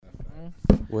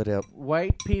What up?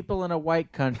 White people in a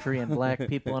white country and black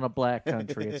people in a black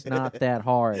country. It's not that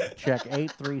hard. Check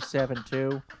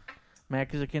 8372.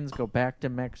 Mexicans go back to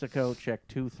Mexico. Check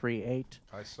 238.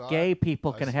 Gay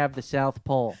people can have the South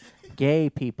Pole. Gay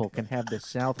people can have the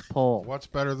South Pole. What's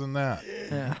better than that?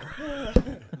 Yeah.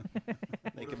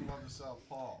 They can love the South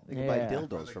Pole. They can buy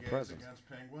dildos for presents. Against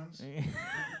penguins?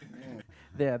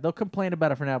 Yeah, they'll complain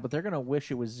about it for now, but they're going to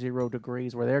wish it was 0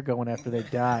 degrees where they're going after they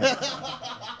die.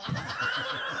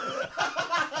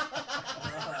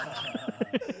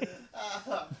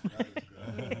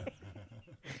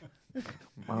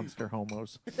 Monster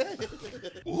homos.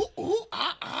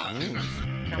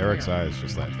 Eric's eyes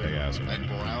just like big ass. Like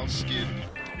brown skin,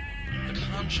 the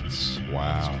conscience.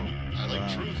 Wow. I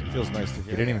like truth. Feels nice to He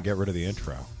hear. didn't even get rid of the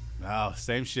intro. Oh,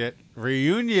 same shit.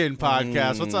 Reunion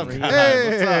podcast. What's up, guys?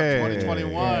 Hey. What's up?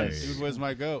 2021. Hey. Dude, where's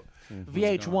my goat?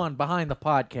 VH1 behind the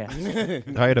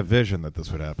podcast. I had a vision that this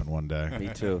would happen one day. Me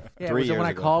too. Yeah, 3 was it years when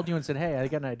I ago. called you and said, "Hey, I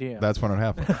got an idea"? That's when it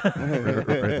happened. Right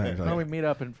there. Why don't we meet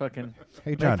up and fucking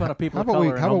Hey make John, fun of people how of about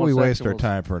color and how about we waste our homosexuals?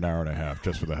 time for an hour and a half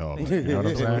just for the hell of it? You know what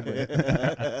I'm saying?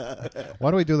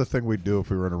 Why don't we do the thing we'd do if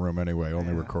we were in a room anyway,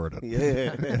 only record it?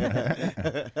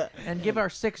 Yeah. And give our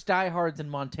 6 diehards in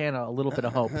Montana a little bit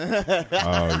of hope.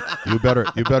 You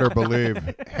better believe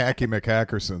Hacky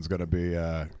McHackerson's going to be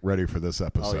ready for this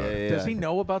episode. Oh, yeah. Does he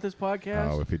know about this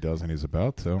podcast? Oh, if he doesn't, he's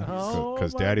about to. Oh,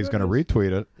 Because my Daddy's going to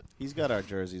retweet it. He's got our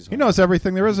jerseys. He knows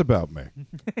everything there is about me.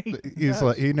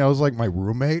 He knows like my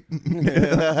roommate.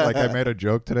 Like I made a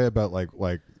joke today about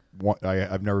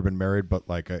I've never been married, but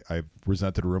like I've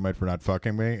resented a roommate for not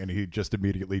fucking me, and he just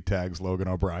immediately tags Logan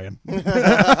O'Brien.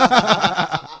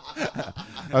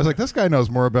 I was like, this guy knows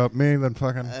more about me than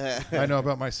fucking I know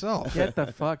about myself. Get the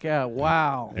fuck out!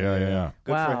 Wow. Yeah.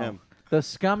 Good wow. for him. The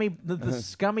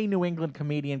scummy New England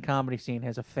comedian comedy scene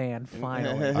has a fan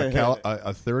finally. A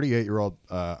 38-year-old,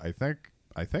 I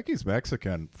think he's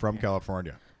Mexican from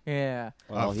California. Yeah.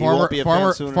 Well, he won't be a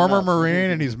fan soon former enough.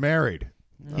 Marine, and he's married.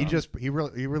 He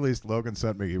released. Logan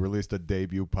sent me. He released a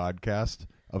debut podcast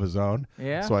of his own.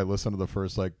 Yeah? So I listened to the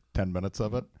first 10 minutes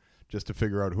of it just to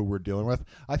figure out who we're dealing with.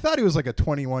 I thought he was like a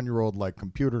 21-year-old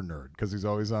computer nerd because he's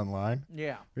always online.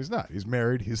 Yeah. He's not. He's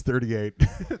married. He's 38.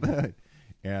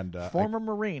 And Former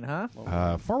Marine,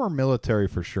 huh? former military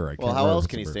for sure. I Well, can't how remember else if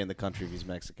can he it's a- stay in the country if he's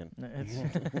Mexican?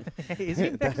 Is he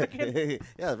Mexican?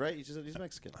 Yeah, right. You just said he's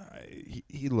Mexican.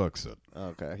 He looks it.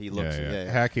 Okay, he looks.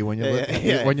 Yeah. Hacky, when you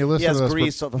When you listen he has to this,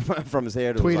 grease from his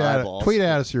hair to tweet his at eyeballs. tweet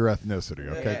at us your ethnicity,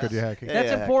 okay? Could you, Hacky?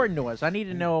 That's Yeah. important to us. I need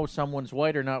to know if someone's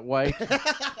white or not white.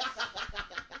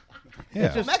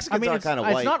 Yeah. Well, Mexicans are it's kind of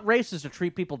white. It's not racist to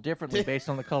treat people differently based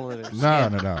on the color of their skin.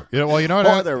 No. You know what?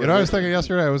 Or their I was religion. thinking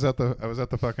yesterday. I was at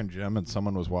the fucking gym, and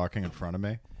someone was walking in front of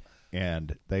me,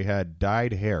 and they had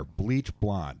dyed hair, bleach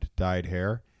blonde, dyed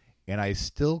hair, and I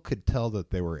still could tell that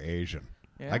they were Asian.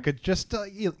 Yeah? I could just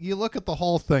you look at the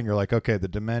whole thing. You're like, okay, the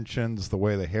dimensions, the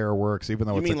way the hair works, even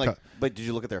though You it's mean but did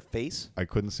you look at their face? I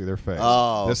couldn't see their face.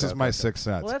 Oh, this okay, is my okay. sixth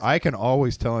sense. Well, I can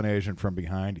always tell an Asian from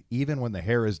behind, even when the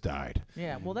hair is dyed.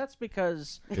 Yeah, well, that's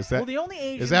because Is that the only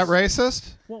Asians... is that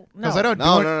racist? Well, no. Because I don't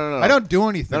No, do no. I don't do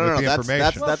anything No, with the that's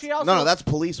information. Well, she also- no, that's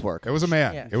police work. It was a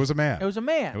man. Yeah. It was a man. It was a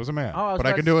man. It was a man. Oh, But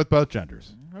I can do it with both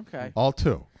genders. Okay. All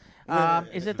two.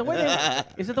 Is it the way they?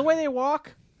 Is it the way they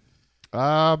walk?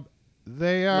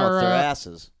 They No, are. it's their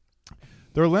asses.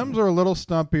 Their limbs are a little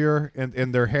stumpier,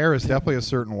 and their hair is definitely a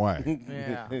certain way.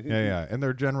 Yeah. Yeah. And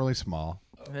they're generally small.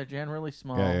 They're generally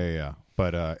small. Yeah.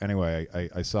 But anyway,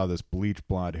 I saw this bleach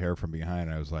blonde hair from behind,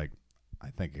 and I was like, I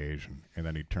think Asian. And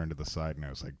then he turned to the side, and I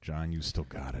was like, John, you still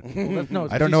got it. No,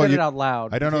 I don't you know. said You- it out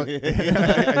loud. I don't know.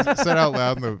 I said out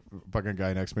loud, and the fucking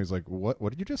guy next to me is like, "What? What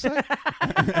did you just say?"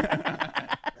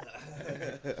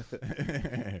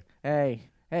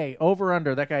 Hey, over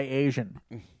under. That guy Asian.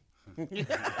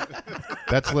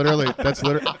 That's literally.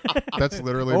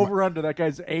 Over under. That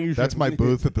guy's Asian. That's my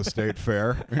booth at the state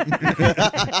fair.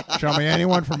 Show me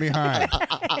anyone from behind,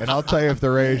 and I'll tell you if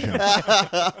they're Asian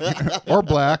or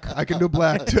black. I can do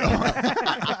black too.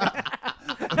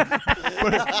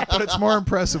 but it's more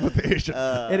impressive with Asian.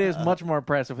 It is much more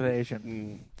impressive with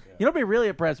Asian. You know, it'd be really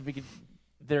impressive if you could.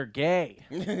 They're gay.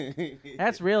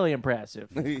 That's really impressive.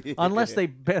 Unless they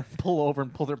pull over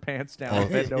and pull their pants down and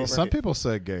bend over. Some people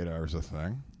say gaydar is a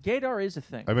thing. Gaydar is a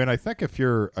thing. I mean, I think if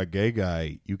you're a gay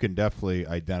guy, you can definitely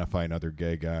identify another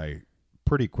gay guy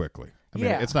pretty quickly. I mean,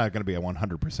 Yeah. it's not going to be a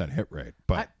 100% hit rate,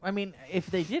 but I mean, if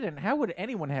they didn't, how would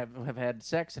anyone have had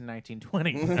sex in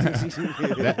 1920?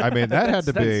 that had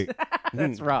to be.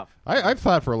 That's rough. I've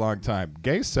thought for a long time,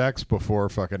 gay sex before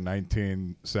fucking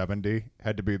 1970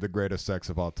 had to be the greatest sex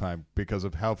of all time because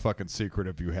of how fucking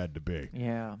secretive you had to be.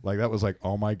 Yeah. Like that was like,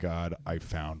 oh my god, I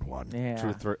found one. Yeah.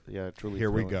 Truly. Here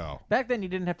we thrilling. go. Back then, you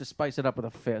didn't have to spice it up with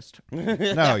a fist.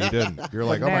 No, you didn't. You're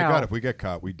like, oh my now- god, if we get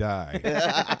caught, we die.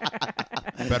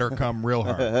 Better come real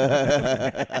hard.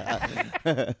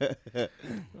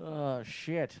 Oh,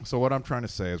 shit. So what I'm trying to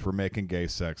say is we're making gay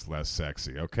sex less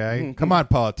sexy, okay? Come on,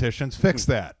 politicians, fix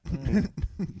that.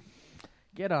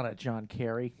 Get on it, John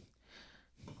Kerry.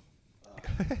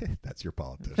 That's your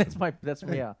politician. That's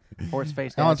horse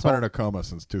face. Alan's been in a coma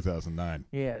since 2009.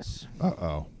 Yes.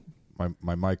 Uh-oh.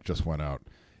 My mic just went out.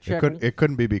 Check. It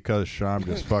couldn't be because Sham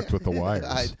just fucked with the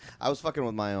wires. I was fucking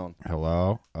with my own.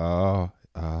 Hello? No,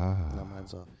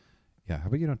 mine's off. Yeah, how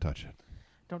about you don't touch it?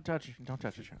 Don't touch it. Don't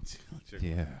touch it, John.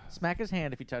 Yeah. Smack his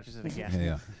hand if he touches it again.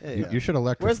 Yeah. Yeah, You, yeah. you should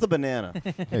electric. Where's the banana?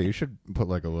 Yeah, you should put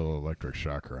like a little electric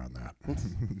shocker on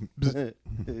that.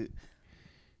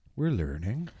 We're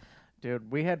learning.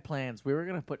 Dude, we had plans. We were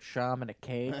gonna put Sham in a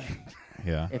cage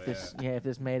Yeah. if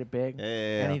this made it big,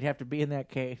 Yeah. and he'd have to be in that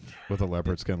cage. With a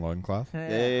leopard skin loincloth.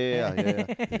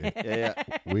 Yeah.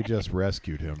 We just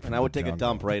rescued him. From And I would the take a jungle.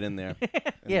 dump right in there.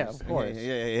 Yeah, of course.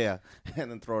 Yeah. And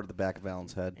then throw it at the back of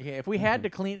Alan's head. Yeah, if we had to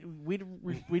clean,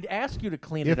 we'd ask you to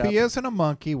clean If it up. he isn't a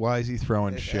monkey, why is he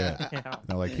throwing shit? Yeah.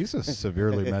 No, like he's a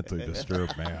severely mentally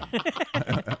disturbed man.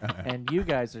 And you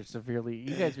guys are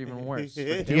even worse. for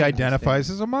doing He these identifies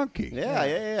as a monkey.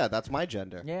 Yeah. That's my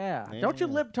gender. things. Yeah. Yeah. Don't you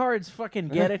libtards fucking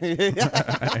get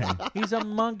it? He's a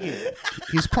monkey.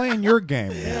 He's playing your game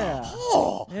now. Yeah.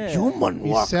 Oh, Yeah. human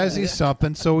He says he's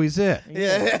something, so he's it.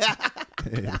 Yeah.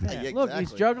 Look,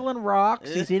 he's juggling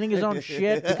rocks. He's eating his own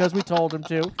shit because we told him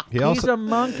to. He He's also- a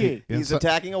monkey. He's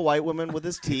attacking a white woman with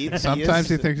his teeth. Sometimes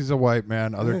he thinks he's a white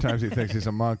man. Other times he thinks he's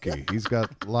a monkey. He's got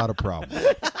a lot of problems.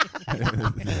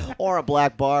 Or a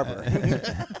black barber.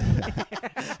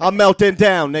 I'm melting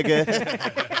down, nigga.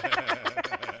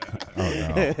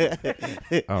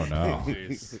 Oh no!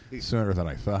 Sooner than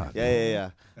I thought.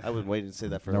 Yeah. I was waiting to say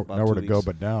that for about Nowhere 2 to go weeks.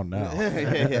 but down now.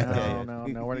 No,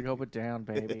 nowhere to go but down,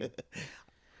 baby.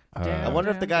 I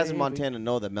wonder if the guys in Baby. Montana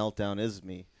know that meltdown is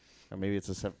me, or maybe it's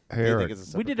a separate. Hey, they Eric. think it's a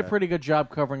separate We did a guy. pretty good job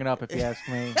covering it up, if you ask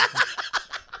me.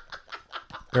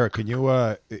 Eric, can you,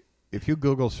 if you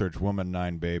Google search "woman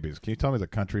 9 babies," can you tell me the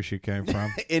country she came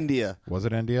from? India. Was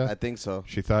it India? I think so.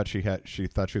 She thought she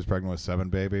was pregnant with 7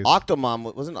 babies.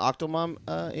 Octomom wasn't Octomom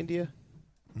India?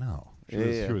 No, she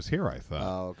Yeah. was here. I thought.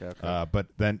 Oh, okay. But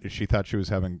then she thought she was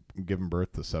given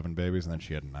birth to 7 babies, and then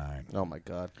she had 9. Oh my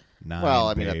God. 9 Well,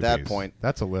 I mean, at that babies. point-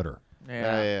 that's a litter.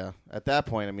 Yeah. At that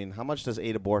point, I mean, how much does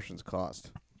 8 abortions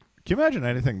cost? Can you imagine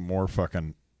anything more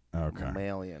fucking? Okay,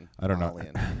 Mammalian. I don't know.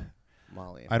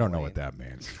 Malian. I don't know what that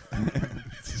means.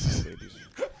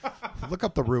 Look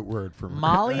up the root word for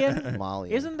Malian?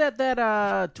 Malian. Isn't that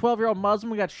 12-year-old Muslim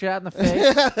who got shot in the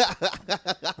face?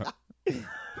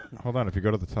 Hold on, if you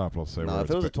go to the top, it'll say No, where if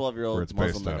it was a where 12-year-old it's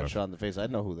Muslim based that out got of. shot in the face,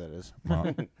 I'd know who that is.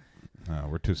 Well, no,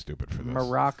 we're too stupid for this.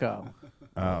 Morocco.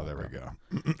 Oh, there we go.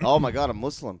 Oh my God, a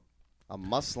Muslim. A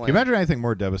Muslim. Can you imagine anything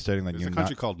more devastating than There's you? a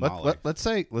country called let, Mali. let's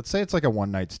say it's like a one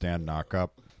night stand knock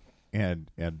up, and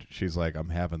she's like, I'm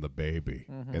having the baby,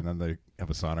 and then they have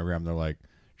a sonogram. They're like,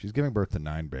 she's giving birth to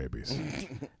 9 babies.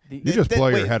 You just blow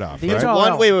your wait, head off, these right? are-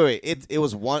 One. no. Wait. It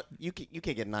was one. You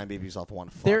can't get 9 babies off one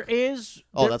fuck. There is.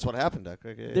 Oh, there- that's what happened.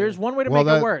 Okay. There's one way to Well,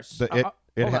 make it that- worse.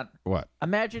 Hold on. What?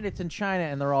 Imagine it's in China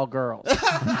and they're all girls.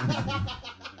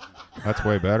 That's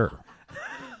way better.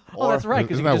 Oh, that's right.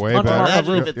 Because Isn't you that just way punch them off better?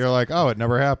 the roof. If You're like, oh, it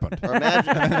never happened. Or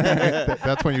imagine,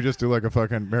 That's when you just do like a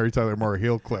fucking Mary Tyler Moore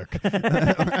heel click, like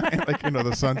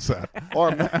the sunset. or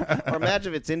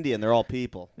imagine if it's India and they're all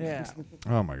people. Yeah.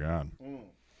 Oh my god.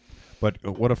 But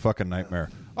what a fucking nightmare.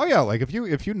 Oh yeah, like if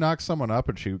you knock someone up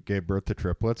and she gave birth to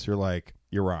triplets, you're like,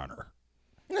 Your Honor.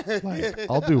 Like,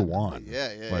 I'll do one.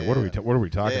 Yeah. Like what are we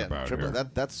talking Yeah, about triple- here?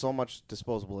 That's so much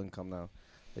disposable income now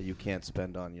that you can't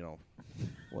spend on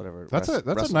whatever. That's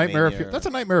a nightmare if WrestleMania that's a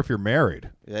nightmare if you're married.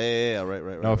 Yeah.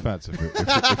 Right. No offense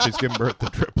if she's giving birth to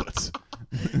triplets.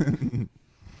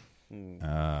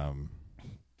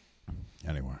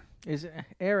 Anyway. Is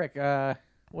Eric?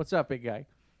 What's up, big guy?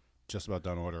 Just about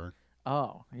done ordering.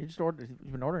 Oh, you've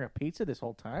been ordering a pizza this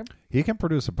whole time? He can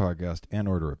produce a podcast and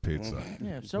order a pizza.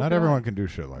 Yeah. So Not could everyone I. can do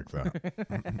shit like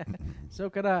that. So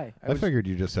could I. I figured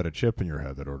you just had a chip in your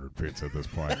head that ordered pizza at this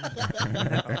point.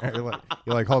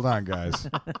 you're like, hold on, guys.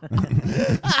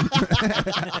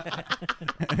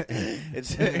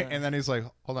 And then he's like,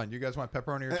 hold on, you guys want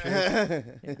pepperoni or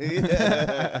cheese?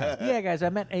 Yeah, guys, I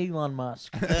met Elon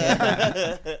Musk.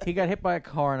 He got hit by a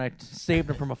car, and I saved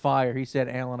him from a fire. He said,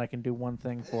 Alan, I can do one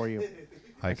thing for you.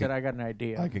 I said, I got an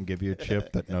idea. I can give you a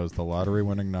chip that knows the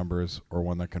lottery-winning numbers, or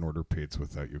one that can order pizza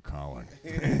without you calling.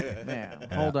 Man,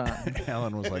 hold on.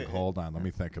 Alan was like, "Hold on, let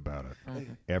me think about it.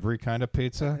 Every kind of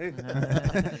pizza."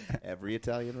 Every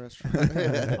Italian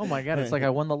restaurant. Oh my God, it's like I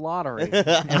won the lottery every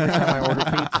time I order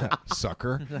pizza.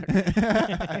 Sucker.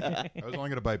 I was only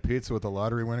going to buy pizza with the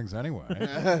lottery winnings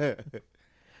anyway.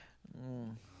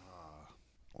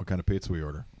 What kind of pizza we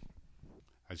order?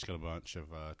 I just got a bunch of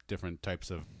different types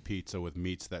of pizza with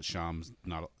meats that Sham's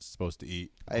not supposed to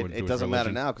eat. It doesn't matter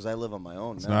now because I live on my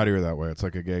own. It's now. not here that way. It's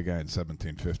like a gay guy in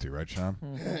 1750, right, Sham?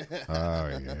 Oh,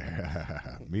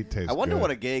 yeah. Meat tastes I wonder good.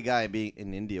 what a gay guy being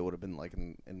in India would have been like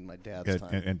in my dad's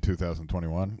time. In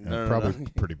 2021? No, probably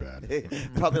pretty bad.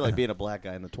 Probably like being a black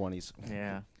guy in the 20s.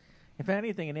 Yeah. If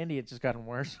anything, in India, it's just gotten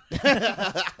worse.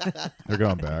 They're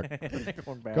going back. They're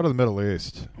going back. Go to the Middle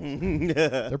East.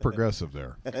 They're progressive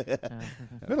there.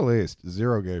 Middle East,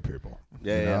 zero gay people.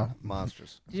 Yeah, you know?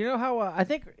 monsters. Do you know how I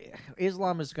think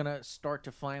Islam is going to start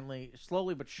to finally,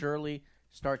 slowly but surely,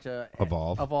 start to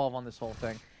Evolve on this whole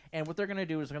thing? And what they're going to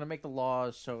do is they're going to make the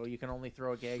laws so you can only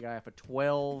throw a gay guy off a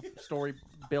 12-story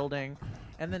building,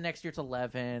 and then next year it's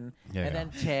 11, and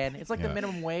then 10. It's like the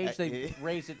minimum wage. They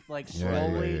raise it like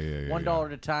slowly, $1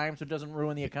 at a time, so it doesn't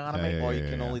ruin the economy. Or you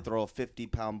can only throw a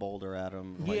 50-pound boulder at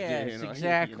them. Yes,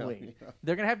 exactly.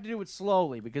 They're going to have to do it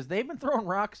slowly because they've been throwing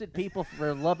rocks at people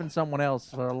for loving someone else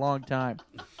for a long time.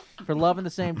 For loving the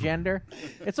same gender.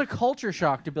 It's a culture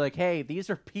shock to be like, hey,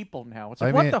 these are people now. It's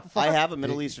like, what the fuck? I have a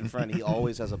Middle Eastern friend. He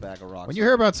always has a bag of rocks. When you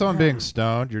hear about someone being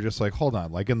stoned, you're just like, hold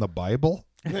on, like in the Bible?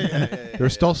 They're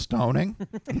still stoning?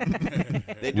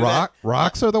 They do that.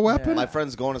 Rocks are the weapon? My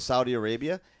friend's going to Saudi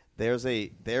Arabia. There is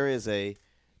a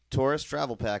tourist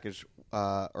travel package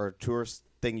or tourist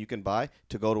thing you can buy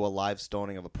to go to a live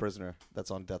stoning of a prisoner that's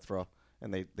on death row.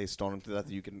 And they stone him to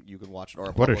death. You can watch it.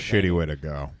 Or What a shitty way to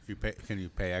go. If you pay, can you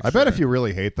pay extra? I bet if you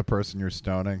really hate the person you're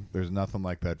stoning, there's nothing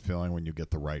like that feeling when you get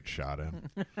the right shot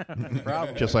in.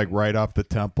 Just like right off the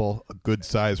temple, a good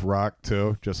sized rock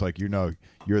too. Just like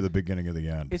you're the beginning of the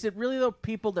end. Is it really, though,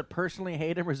 people that personally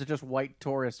hate him, or is it just white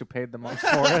tourists who paid the most for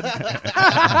it?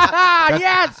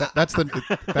 Yes! That's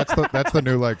the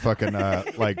new like fucking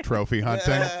like trophy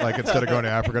hunting. Like instead of going to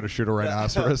Africa to shoot a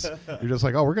rhinoceros, you're just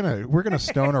like, oh, we're gonna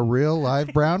stone a real live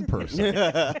brown person.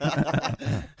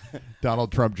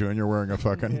 Donald Trump Jr. wearing a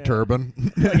fucking turban.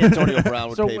 Like Antonio Brown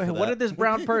would So pay for what that. did this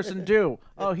brown person do?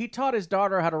 Oh, he taught his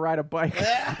daughter how to ride a bike.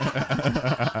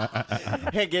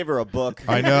 He gave her a book.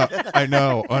 I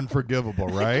know, unforgivable,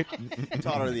 right?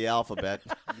 Taught her the alphabet.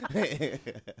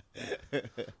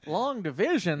 Long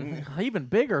division, even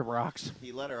bigger rocks.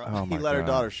 He let her. Oh he my let her God.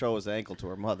 daughter show his ankle to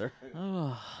her mother.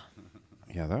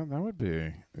 Yeah, that would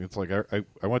be. It's like I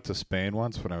went to Spain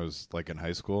once when I was like in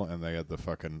high school, and they had the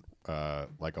fucking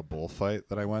like a bullfight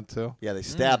that I went to. Yeah, they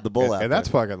stabbed the bull out. And that's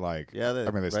fucking like. Yeah,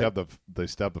 I mean, they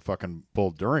stabbed the fucking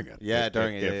bull during it. Yeah, If-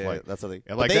 during it. if, Yeah, like, that's the thing.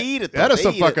 and But like they eat it. Though. That is They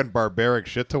some eat fucking it. barbaric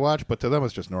shit to watch, but to them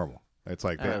it's just normal. It's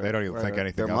like they don't even think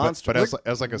anything they're of it. But monsters.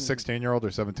 as like a 16-year-old or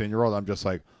 17-year-old, I'm just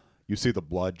like, you see the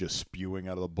blood just spewing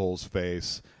out of the bull's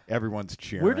face. Everyone's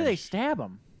cheering. Where do they stab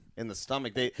him? In the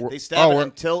stomach. They stab it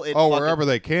until it. fucking, wherever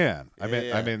they can. I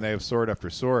Yeah. mean, they have sword after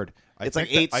sword. It's think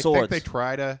like 8 I swords. think they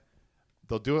try to.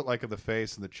 They'll do it like in the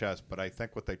face and the chest, but I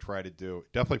think what they try to do,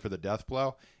 definitely for the death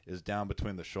blow, is down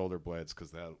between the shoulder blades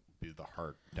because that'll be the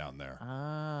heart down there.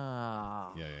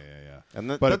 Ah. Yeah.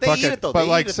 And But they fucking, eat it though. But They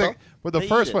like, eat it, though. with the They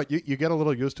first eat one, you get a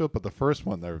little used to it, but the first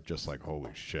one, they're just like,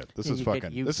 holy shit, this Yeah, is you get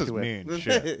fucking, used this is to it. mean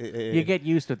shit. You get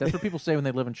used to it. That's what people say when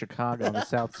they live in Chicago on the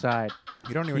south side.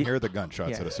 You don't even hear the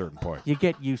gunshots yeah. at a certain point. You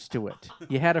get used to it.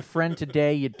 You had a friend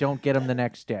today, you don't get him the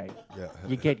next day. Yeah.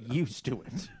 You get used to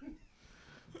it.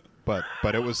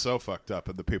 But it was so fucked up,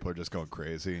 and the people are just going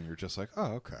crazy, and you're just like,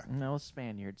 oh, okay. No,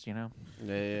 Spaniards, you know.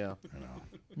 Yeah. I know.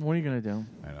 What are you gonna do?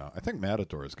 I know. I think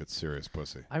matadors get serious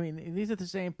pussy. I mean, these are the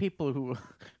same people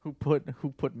who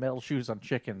put metal shoes on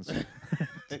chickens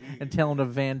and tell them to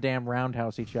Van Damme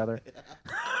roundhouse each other.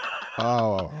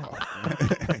 Oh.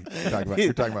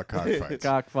 You're talking about cockfights.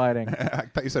 Cockfighting. I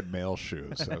thought you said male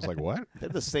shoes. I was like, what? They're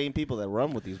the same people that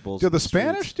run with these bulls. Do in the streets.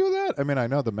 Spanish do that? I mean, I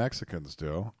know the Mexicans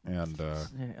do. And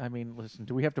I mean, listen,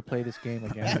 do we have to play this game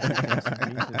again?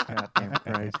 Jesus goddamn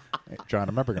Christ. hey, John,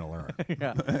 I'm never going to learn.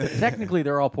 Yeah. Technically,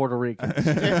 they're all Puerto Ricans.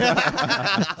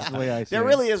 That's the way I see There it.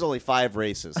 really is only 5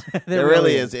 races. There really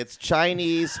really is. It's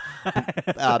Chinese,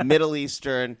 Middle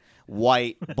Eastern,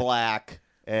 white, black,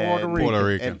 and Puerto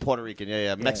Rican. and Puerto Rican,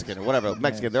 Mexican or whatever,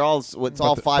 Mexican. They're all it's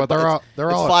all But five. they're buckets.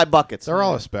 all It's 5 buckets. They're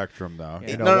all a spectrum, though.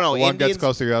 Yeah. You know, No. One gets Indians-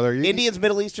 close to the other. Indians,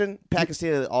 Middle Eastern,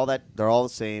 Pakistan, all that. They're all the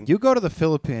same. You go to the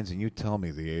Philippines and you tell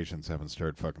me the Asians haven't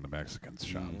started fucking the Mexicans,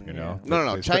 Sean. You know?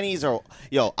 No. They start- Chinese are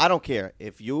I don't care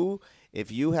if you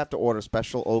have to order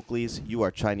special Oakleys, you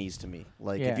are Chinese to me.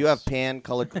 Like if you Yes. have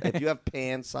if you have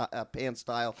pan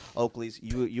style Oakleys,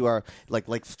 you are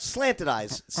like slanted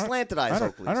eyes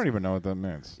Oakleys. I don't even know what that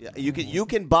means. Yeah, you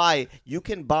can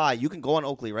go on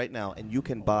Oakley right now and you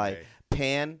can buy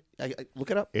pan.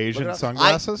 Look it up. Asian Look it up.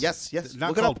 sunglasses? Yes. It's not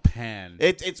Look it called up. pan.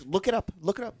 It's look it up.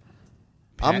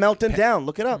 I'm melting down.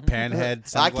 Look it up.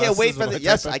 Panhead I can't wait for sunglasses,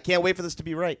 this. what type of- I can't wait for this to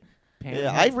be right. Panhead.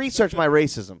 Yeah, I researched my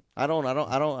racism. I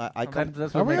come.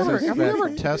 That's Have what we makes ever, us have we special.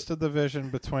 ever tested the vision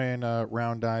between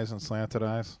round eyes and slanted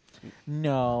eyes?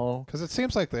 No. Because it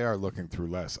seems like they are looking through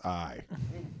less eye.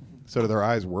 So do their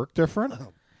eyes work different? Is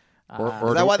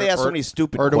that why they ask so many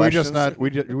stupid or do questions? we just not?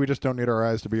 We just don't need our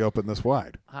eyes to be open this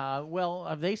wide.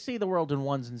 Well, they see the world in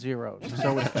ones and zeros,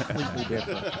 so it's completely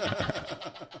different.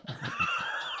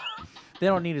 They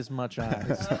don't need as much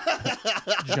eyes,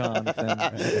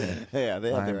 Jonathan. Yeah,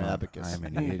 they have their abacus. I'm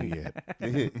an idiot.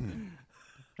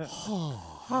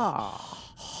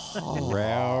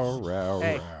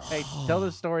 Hey, tell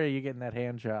the story of you getting that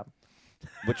hand job.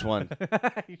 Which one?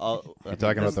 Oh, You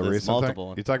talking about the recent multiple thing?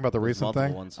 ones. You talking about the There's recent multiple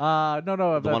thing? ones.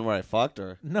 No. The one where I fucked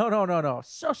or? No.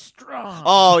 So strong.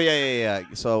 Oh yeah.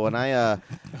 So when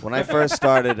I first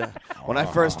started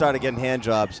getting hand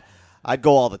jobs, I'd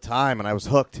go all the time, and I was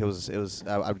hooked. I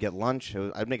would get lunch.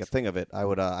 I'd make a thing of it. I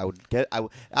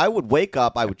would wake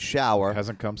up. I would shower.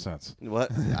 Hasn't come since.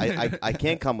 What? I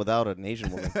can't come without an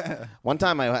Asian woman. One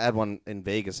time I had one in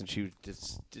Vegas, and she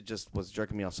just was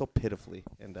jerking me off so pitifully.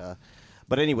 And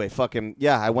but anyway, fucking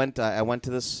yeah. I went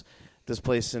to this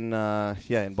place in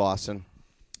Boston,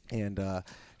 and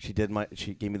she gave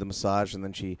me the massage, and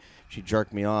then she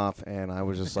jerked me off, and I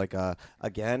was just like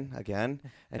again,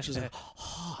 and she's like,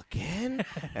 oh, again,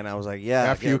 and I was like, yeah.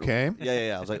 After you came?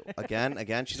 Yeah. I was like, again.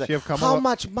 She's like, She have come how up-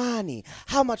 much money?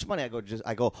 How much money?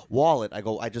 I go wallet.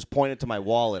 I just pointed to my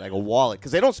wallet. I go wallet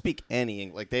because they don't speak any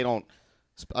English. Like they don't.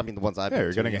 I mean, the ones I've Yeah, been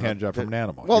you're to, getting a you know, hand job from an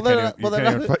animal. Well,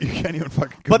 you can't even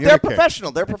fucking but they're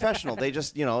communicate. professional. They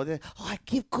just, I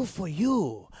give good for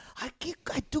you. I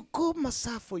do good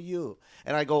massage for you.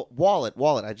 And I go wallet.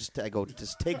 Just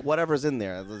take whatever's in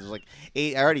there. There's like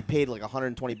 8. I already paid like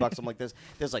 $120. I'm like there's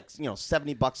like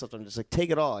 $70 left. I'm just like take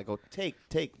it all. I go take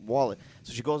wallet.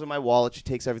 So she goes in my wallet. She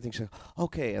takes everything. She's like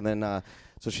okay, and then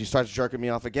so she starts jerking me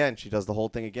off again. She does the whole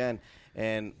thing again,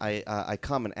 and I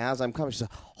come, and as I'm coming, she's like,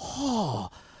 oh.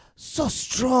 So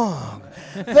strong,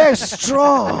 very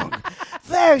strong,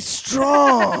 very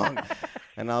strong.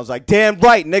 And I was like, damn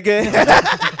right, nigga.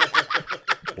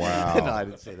 Wow. No, I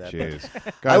didn't say that. Jeez.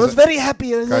 I Guys, was very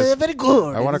happy, guys, very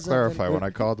good. I want It to was, clarify. very When good.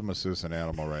 I called the masseuse an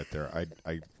animal right there,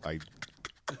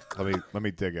 let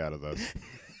me dig out of this.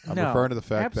 I'm No, referring to the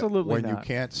fact that absolutely when you not.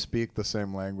 can't speak the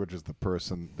same language as the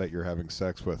person that you're having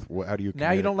sex with, how do you?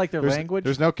 Now you don't like their There's- language?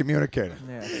 There's no communicating.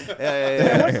 Yeah.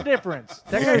 Yeah. What's the difference?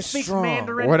 That guy Very speaks strong.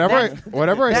 Mandarin.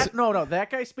 Whatever I say. No.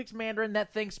 That guy speaks Mandarin.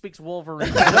 That thing speaks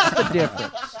Wolverine. What's the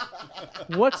difference?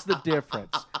 What's the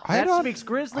difference? I That don't- speaks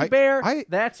grizzly I- bear. I-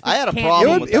 That speaks I had a Canton. problem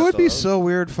It with would, it would be though. so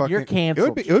weird fucking. You're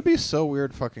canceled. It would be so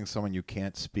weird fucking someone you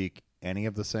can't speak any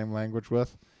of the same language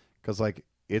with, because like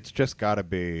it's just got to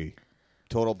be.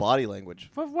 Total body language.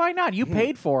 Well, why not? You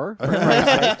paid for her. For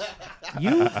Christ's sakes.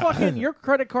 You fucking your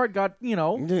credit card got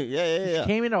Yeah.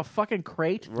 came in a fucking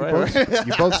crate. Right.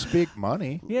 You both speak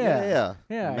money. Yeah. Yeah.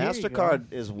 here you go.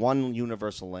 MasterCard is one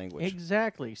universal language.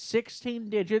 Exactly. 16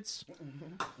 digits,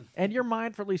 and you're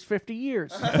mine for at least 50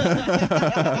 years.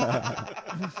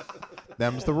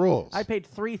 Them's the rules. I paid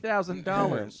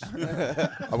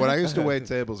 $3,000. When I used to wait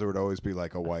tables, there would always be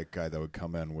like a white guy that would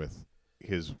come in with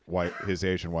his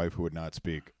Asian wife who would not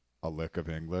speak a lick of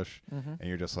English, and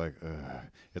you're just like, ugh.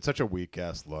 It's such a weak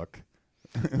ass look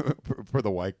for the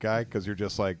white guy because you're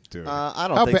just like, dude, I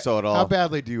don't think so at all. How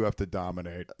badly do you have to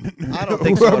dominate? I don't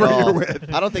think so at whoever you're all.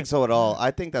 with? I don't think so at all.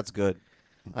 I think that's good.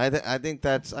 I think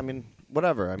that's. I mean,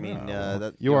 whatever. I mean,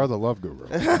 You are the love guru.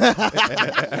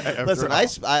 Listen,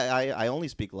 I only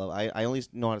speak love. I only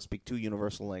know how to speak 2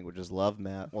 universal languages: love,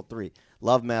 math. Well, 3: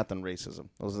 love, math, and racism.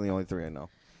 Those are the only 3 I know.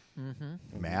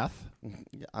 Math?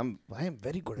 Yeah, I am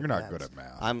very good. You're at not math. good at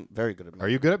math. I'm very good at math. Are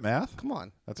you good at math? Come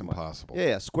on. That's impossible.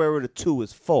 Yeah. Square root of 2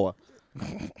 is 4.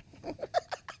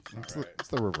 It's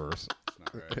the reverse.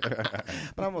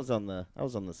 But I was on the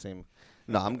same.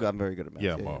 No, I'm very good at math.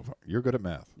 Yeah, Mo, you're good at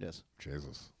math. Yes.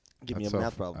 Jesus. Give me That's a so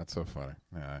math problem. That's so funny.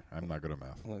 Yeah, I'm not good at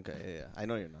math. Okay. Yeah. I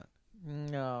know you're not.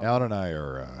 No. Alan and I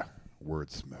are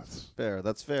wordsmiths. Fair.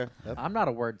 That's fair. Yep. I'm not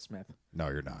a wordsmith. No,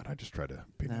 you're not. I just try to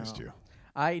be nice to you.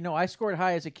 I scored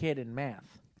high as a kid in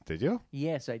math. Did you?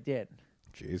 Yes, I did.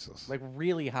 Jesus. Like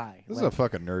really high. This is a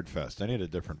fucking nerd fest. I need a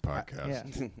different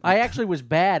podcast. Yeah. I actually was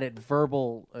bad at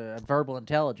verbal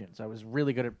intelligence. I was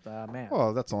really good at math.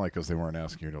 Well, that's only because they weren't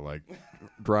asking you to like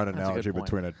draw an That's a analogy good point.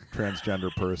 between a transgender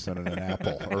person and an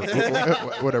apple or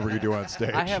whatever you do on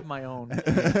stage. I have my own.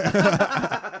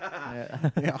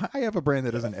 Yeah, I have a brain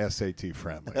that isn't SAT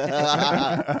friendly.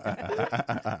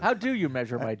 How do you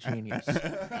measure my genius?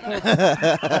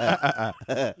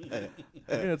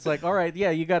 It's like, all right,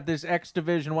 yeah, you got this X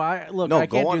division. Why? Look, No, I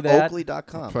can't go do on that.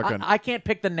 Oakley.com. Fucking, I can't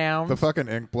pick the nouns. the fucking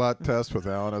ink blot test with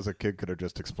Alan as a kid could have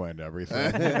just explained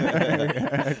everything.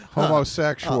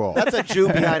 Homosexual. That's a Jew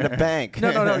behind a bank.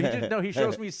 No. He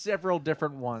shows me several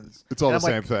different ones. It's all And the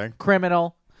I'm same like, thing.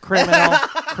 Criminal.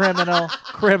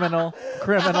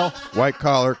 White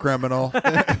collar criminal.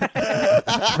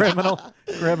 Criminal.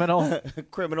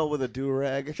 Criminal with a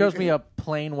do-rag. Shows me a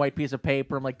plain white piece of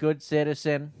paper. I'm like, good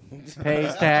citizen,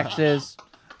 pays taxes.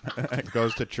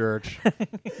 Goes to church.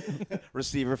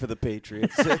 Receiver for the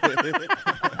Patriots.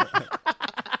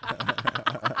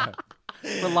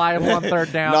 Reliable on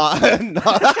third down. no.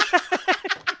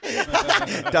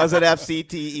 Doesn't have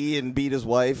CTE and beat his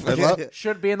wife.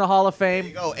 Should be in the Hall of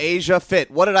Fame. Go Asia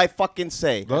Fit. What did I fucking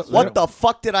say? Those- What the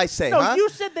fuck did I say? No, huh? you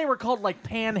said they were called like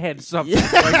panhead something.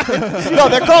 No,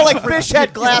 they're called like fish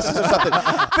head glasses or something.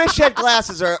 Fish head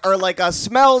glasses are like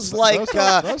smells like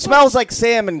smells like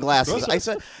salmon glasses. I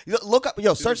said, look up,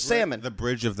 search salmon. The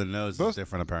bridge of the nose is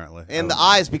different, apparently. And the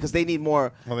eyes because they need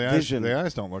more Well, vision. the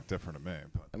eyes don't look different to me.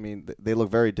 But I mean, they look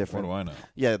very different. what do I know?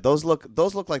 Yeah, those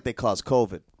look like they cause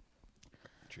COVID,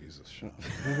 Jesus, Sean.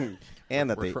 and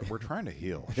that We're trying to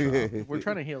heal, Sean. We're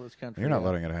trying to heal this country. You're not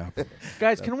letting it happen.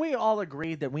 Guys, can we all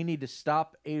agree that we need to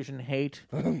stop Asian hate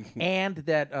and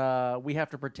that we have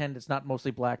to pretend it's not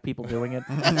mostly black people doing it?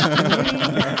 Can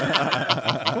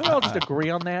we all just agree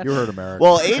on that? You heard America.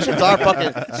 Well, Asians are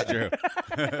fucking. It's true.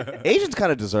 Asians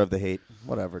kind of deserve the hate.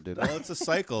 Whatever, dude. Well, it's a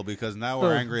cycle because now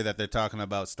we're angry that they're talking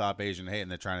about stop Asian hate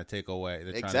and they're trying to take away.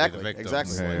 They're trying to be the victims.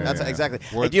 Exactly. Yeah, That's yeah. exactly.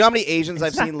 We're- Hey, do you know how many Asians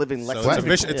I've seen living So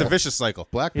Lexington? it's a vicious cycle.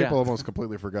 Black people Yeah. almost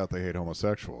completely forgot they hate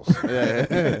homosexuals. And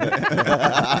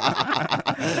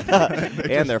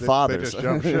their fathers. They just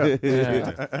jump ship.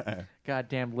 Yeah.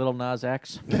 Goddamn little Nas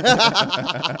X.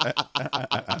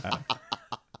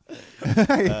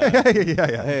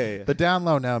 yeah. Hey. The down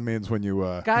low now means when you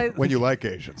Guy- when you like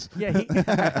Asians.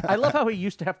 Yeah, I love how he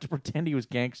used to have to pretend he was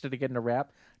gangster to get into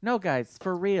rap. No, guys,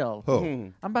 for real.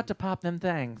 Who? I'm about to pop them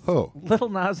things. Who? Little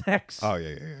Nas X. Oh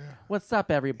yeah. What's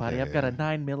up, everybody? Yeah, I've got yeah.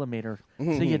 a 9mm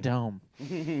to your dome.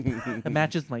 It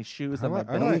matches my shoes and my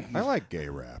belt. I like gay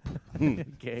rap.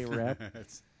 Gay rap.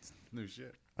 It's new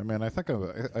shit. I mean, I think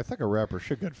a rapper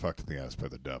should get fucked in the ass by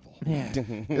the devil. Yeah.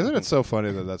 Isn't it so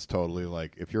funny that that's totally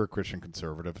like if you're a Christian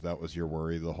conservative, that was your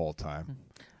worry the whole time?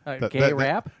 Gay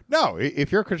rap? No,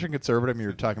 if you're a Christian conservative and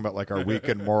you're talking about like our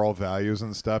weekend moral values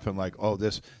and stuff, and like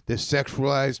this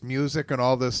sexualized music and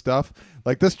all this stuff,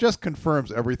 like this just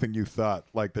confirms everything you thought,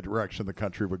 like the direction the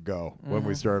country would go when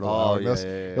we started allowing this.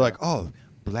 yeah. You're like, oh,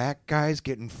 black guys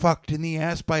getting fucked in the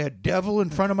ass by a devil in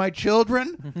front of my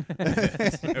children.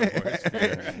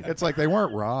 It's like they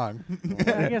weren't wrong.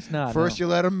 I guess not. First you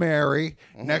let them marry.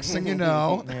 Next thing you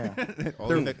know, Yeah.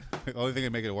 The only thing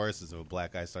that make it worse is if a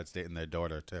black guy starts dating their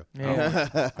daughter too.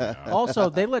 Yeah. Also,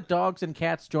 they let dogs and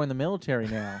cats join the military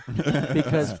now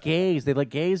because they let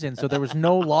gays in. So there was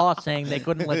no law saying they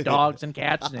couldn't let dogs and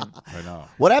cats in. I know.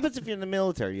 What happens if you're in the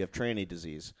military? You have tranny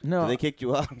disease. No. Do they kick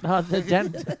you out?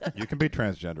 You can be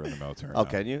transgender in the military. Oh, now.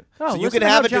 can you? Oh, So you listen can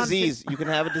to have how a John disease. You can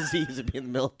have a disease and be in the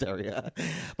military.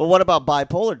 But what about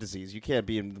bipolar disease? You can't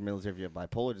be in the military if you have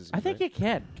bipolar disease. I think right? you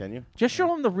can. Can you? Just show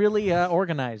them the really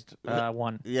organized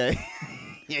one. Yeah.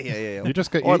 Yeah. You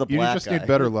just got, Or you, the you black just guy. need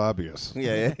better lobbyists.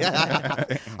 Yeah.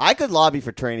 I could lobby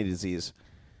for tranny disease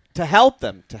to help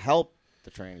them, to help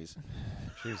the trannies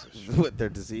Jesus, with their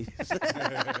disease.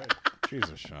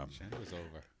 Jesus, Sean. It was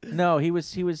over. No, he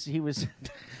was.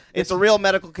 It's a real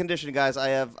medical condition, guys. I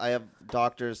have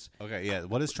doctors. Okay, yeah.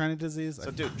 What is tranny disease? So,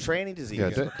 dude, tranny disease.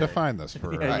 Yeah, define this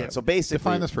for. Yeah, All right, so basically,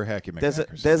 define this for Hacky there's a,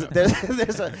 McHackers.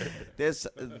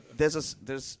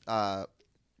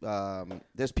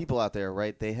 there's people out there,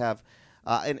 right? They have,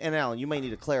 and Alan, you may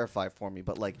need to clarify for me,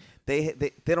 but like they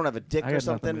don't have a dick I or got nothing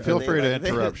something. to or Feel they, free to like,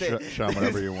 interrupt, they- Sean,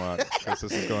 whenever you want, because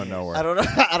this is going nowhere. I don't know.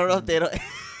 I don't know if they don't.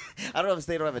 I don't know if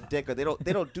they don't have a dick or they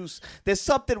don't do. There's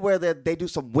something where they do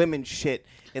some women shit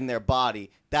in their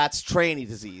body. That's tranny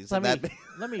disease. Let And me.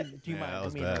 Do you Yeah, that mind?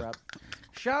 was Let me bad. interrupt.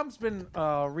 Sham's been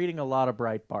reading a lot of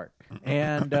Breitbart,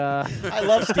 and I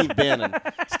love Steve Bannon.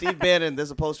 Steve Bannon.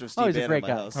 There's a poster of Steve he's a Bannon great in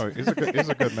my guy. house. Oh, he's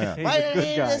a good man. He's a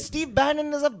good guy. Steve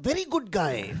Bannon is a very good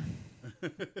guy.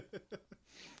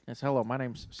 Yes, hello. My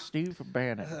name's Steve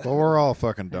Bannon. Well, we're all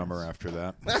fucking dumber after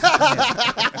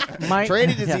that.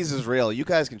 Training disease is real. You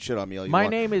guys can shit on me all you My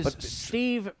want. name is but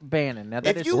Steve Bannon. Now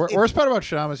that If is you- Worst part about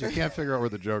Sham is you can't figure out where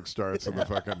the joke starts and the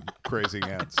fucking crazy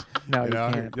ends. no, you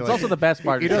know? can't. You're It's also the best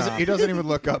part. He of doesn't. Sham. He doesn't even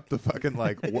look up the fucking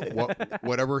like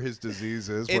whatever his disease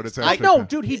is. What it's actually. No,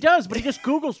 dude, he does, but he just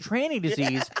Googles tranny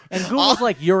disease, and Google's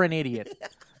like, "You're an idiot."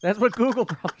 That's what Google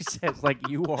probably says. Like,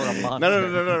 you are a monster.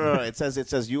 No. It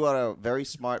says you are a very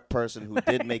smart person who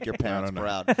did make your parents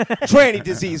proud. Tranny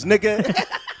disease, nigga.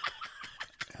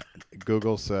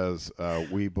 Google says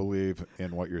we believe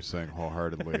in what you're saying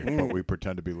wholeheartedly, but we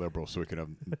pretend to be liberal so we can have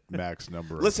max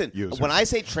number. Listen, of users. when I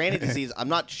say tranny disease, I'm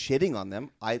not shitting on them.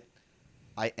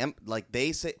 I am like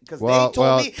they say because they well,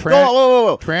 told me.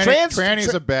 whoa. Tranny's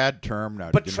Tranny's a bad term now.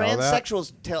 But Did you know that?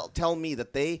 transsexuals tell me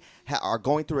that they are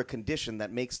going through a condition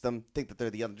that makes them think that they're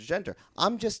the other gender.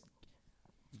 I'm just,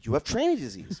 you have tranny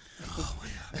disease.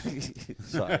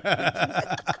 Sorry.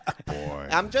 Boy.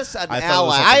 I'm just an I thought it ally.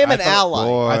 was I am an something- I thought- ally.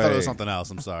 Boy. I thought it was something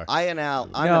else. I'm sorry. I'm an No.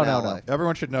 ally.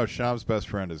 Everyone should know Sham's best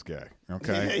friend is gay.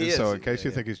 Okay, He so is. in case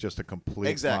you think he's just a complete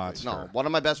Exactly. monster, No, one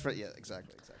of my best friends. Yeah,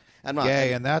 exactly. I'm not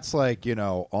gay, and that's like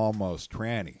almost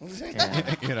tranny.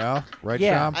 Right,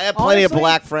 Yeah. Sham? I have plenty of Honestly,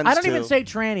 black friends, I don't too. even say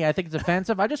tranny. I think it's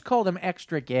offensive. I just call them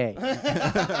extra gay.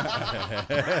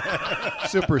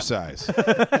 Super size. Could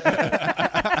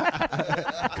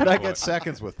I get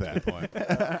seconds with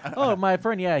that? Oh, my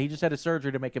friend, yeah, he just had a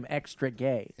surgery to make him extra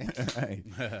gay.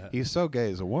 He's so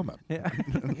gay as a woman.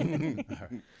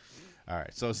 All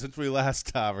right. So since we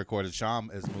last recorded, Sham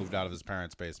has moved out of his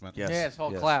parents' basement. Yes. Yes,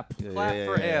 whole yes. clap. Yeah, Clap yeah,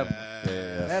 for yeah, him.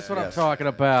 yeah. That's what I'm Yes. talking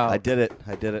about. I did it.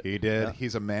 He did. Yeah.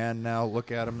 He's a man now.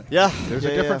 Look at him. Yeah. There's Yeah,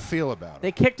 a different yeah. feel about him.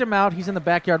 They kicked him out. He's in the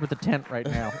backyard with a tent right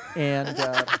now. And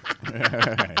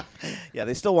Yeah,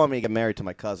 they still want me to get married to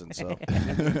my cousin, so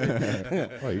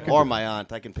Well, you can or do- my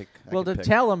aunt. I can pick. I well, can to pick.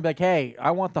 tell him, like, hey,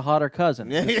 I want the hotter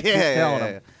cousin. Yeah, Just yeah, keep yeah, telling yeah,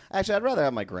 him. yeah. Actually, I'd rather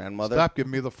have my grandmother. Stop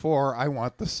giving me the 4. I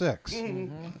want the 6.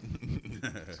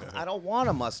 I don't want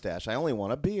a mustache. I only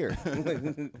want a beard.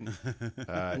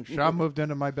 Sham moved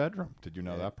into my bedroom. Did you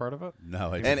know that part of it?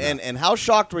 No. I did not. and how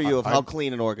shocked were you of how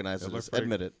clean and organized it looks is? pretty-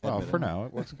 Admit it. Well, Admit for it. now,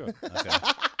 it looks good. Okay.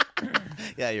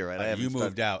 Yeah, you're right. I You haven't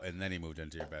moved out, and then he moved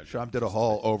into your bedroom. Sham did a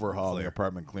whole overhaul. The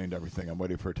apartment cleaned everything. I'm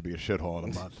waiting for it to be a shithole in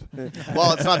a month.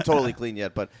 Well, it's not totally clean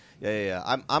yet, but yeah.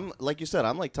 I'm like you said.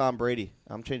 I'm like Tom Brady.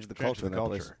 I'm changing the culture in that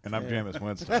place. And I'm Jameis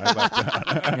Winston. I like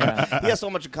that. Yeah. He has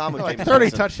so much in common. with Like James 30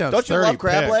 Winston. touchdowns, Don't you 30 love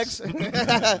crab picks.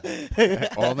 legs?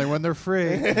 Only when they're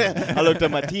free. I looked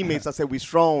at my teammates. I said, "We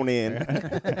strong in."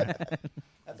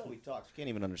 That's how we talk. You can't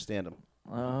even understand them.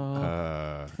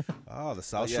 Oh, the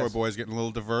South yes. Shore boys getting a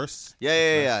little diverse.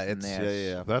 Yeah. It's Nice.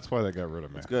 yeah. That's why they got rid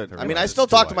of me. It's good. They I mean, I realized still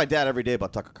it's too talk to late. my dad every day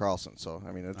about Tucker Carlson. So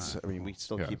I mean, it's. I mean, we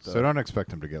still Yeah, keep the. so don't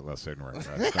expect him to get less ignorant.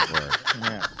 Guys. Don't worry.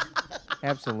 Yeah.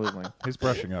 Absolutely. He's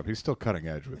brushing up. He's still cutting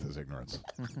edge with his ignorance.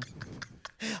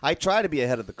 I try to be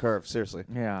ahead of the curve. Seriously.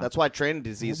 Yeah. That's why training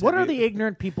disease. What are the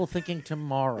ignorant people thinking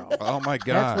tomorrow? Oh my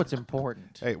God! That's what's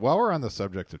important. Hey, while we're on the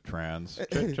subject of trans,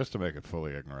 just to make it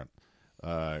fully ignorant,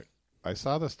 I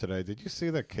saw this today. Did you see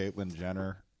that Caitlyn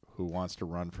Jenner, who wants to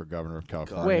run for governor of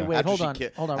California? Wait, After hold she on, ki-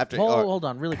 hold on, after- hold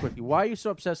on, really quickly. Why are you so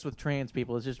obsessed with trans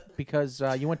people? Is this because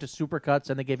you went to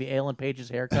Supercuts and they gave you Alan Page's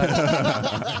haircut?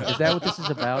 Is that what this is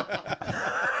about?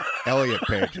 Elliot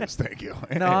Pages, thank you.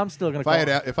 No, I'm still gonna.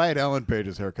 If I had Ellen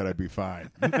Page's haircut, I'd be fine.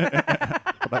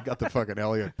 But I got the fucking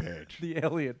Elliot Page. the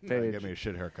Elliot Page. Give me a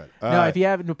shit haircut. No, if you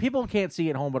have no, people can't see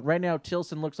it at home, but right now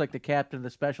Tilson looks like the captain of the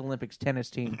Special Olympics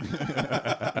tennis team,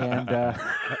 and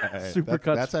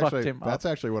Supercuts fucked him up. That's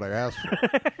actually what I asked for.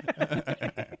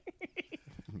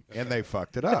 And they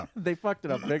fucked it up. They fucked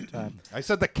it up big time. I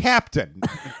said the captain.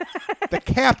 The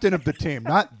captain of the team,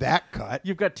 not that cut.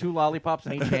 You've got 2 lollipops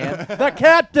in each hand. The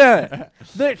captain!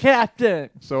 The captain!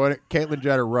 So Caitlyn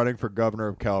Jenner running for governor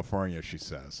of California, she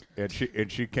says, and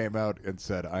she came out and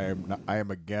said, "I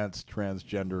am against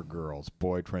transgender girls,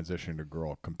 boy transitioning to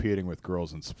girl, competing with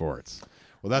girls in sports."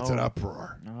 Well, that's an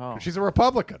uproar. Oh. She's a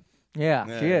Republican. Yeah,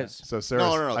 she Yeah. is. So Sarah,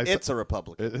 No. It's a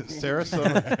Republican. Sarah.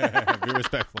 Be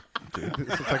respectful.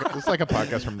 This is like a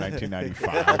podcast from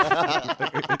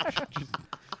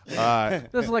 1995.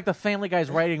 This is like the Family Guy's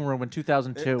writing room in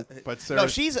 2002. But Sarah,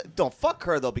 No, don't fuck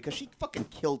her though because she fucking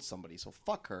killed somebody. So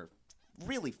fuck her.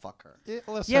 Really fuck her.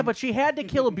 listen, Yeah, but she had to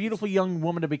kill a beautiful young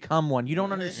woman to become one. You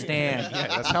don't understand. yeah,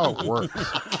 that's how it works.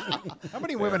 How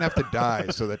many women have to die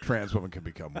so that trans women can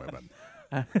become women?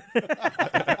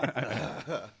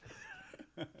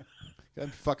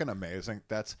 That's fucking amazing.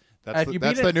 That's If the, you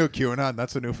that's beat the it- new QAnon.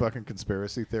 That's the new fucking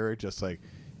conspiracy theory. Just like,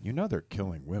 they're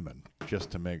killing women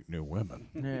just to make new women.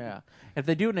 Yeah. If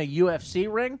they do it in a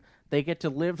UFC ring, they get to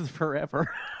live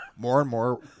forever. More and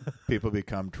more people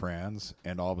become trans,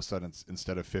 and all of a sudden,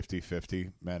 instead of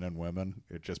 50-50 men and women,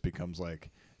 it just becomes like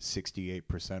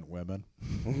 68% women.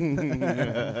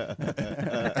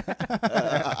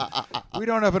 We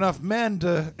don't have enough men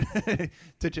to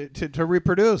to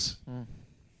reproduce.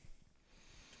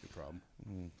 Good problem.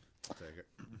 I'll take it.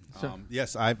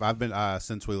 Yes, I've been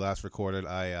since we last recorded.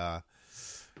 I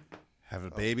have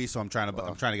a baby, so I'm trying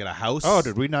to get a house. Oh,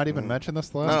 did we not even mention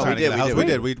this last? No, time? Trying to get a house. We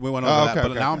did. We went over that, okay,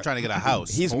 but okay. now I'm trying to get a house.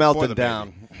 He's for melting the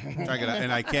down. baby. Trying to get and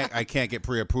I can't get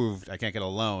pre-approved. I can't get a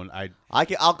loan.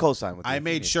 I'll co-sign with you. I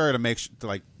made sure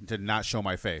to not show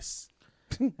my face.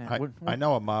 I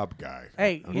know a mob guy.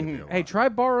 Hey, try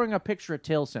borrowing a picture of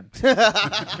Tilson.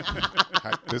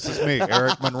 This is me,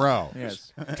 Eric Monroe.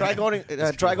 Yes. Try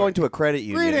going to a credit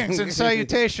union. Greetings and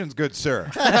salutations, good sir.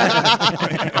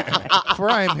 For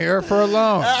I am here for a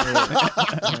loan.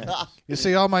 You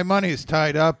see, all my money's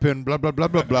tied up in blah blah blah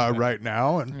blah blah right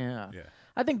now, and Yeah.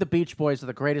 I think the Beach Boys are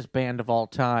the greatest band of all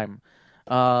time.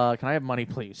 Can I have money,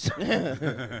 please?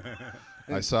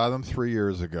 I saw them 3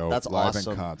 years ago That's live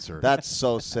awesome. in concert. That's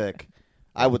so sick.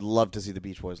 I would love to see the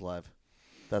Beach Boys live.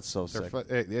 That's so They're sick.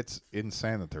 it's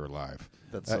insane that they're alive.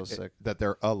 That's so sick. That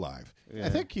they're alive. I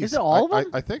think he's. Is it all of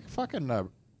them? I think fucking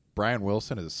Brian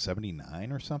Wilson is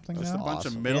 79 or something Just a now. bunch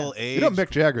of Awesome. middle-aged. Mick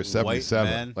Jagger's white 77.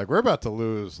 men. Like we're about to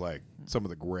lose like some of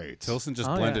the greats. Tilson just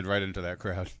Oh, blended right into that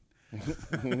crowd.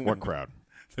 What crowd?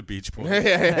 The Beach Boys.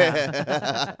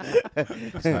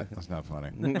 That's not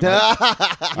funny. You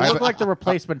look like the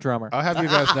replacement drummer. I'll have you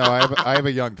guys know I have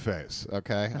a young face.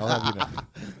 Okay, I'll have you know.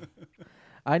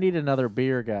 I need another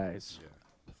beer, guys.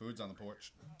 Food's on the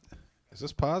porch. Is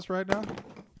this paused right now?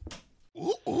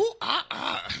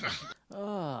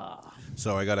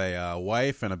 So I got a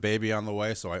wife and a baby on the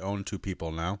way, so I own 2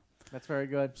 people now. That's very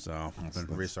good. So I've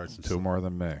been researching 2 more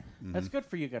than me. That's good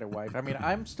for you, got a wife. I mean,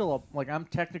 I'm still I'm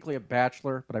technically a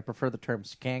bachelor, but I prefer the term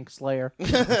skank slayer.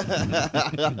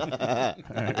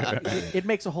 It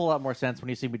makes a whole lot more sense when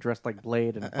you see me dressed like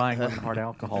Blade and buying women hard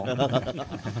alcohol.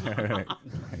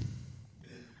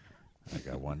 I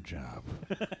got one job.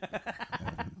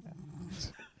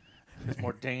 There's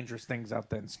more dangerous things out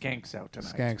than skanks out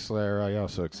tonight. Skank Slayer. I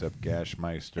also accept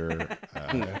Gashmeister.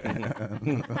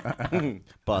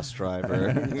 Bus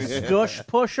driver. Gush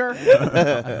pusher.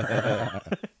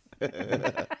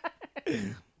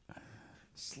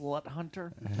 Slut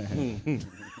hunter. It's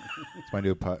my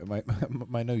new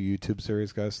my new YouTube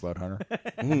series, guys. Slut Hunter.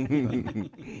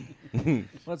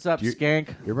 What's up, You- skank?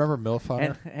 You remember MILF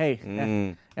Hunter? And hey,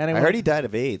 I anyone? heard he died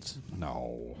of AIDS,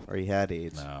 No, or he had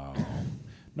AIDS. no.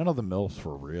 None of the MILFs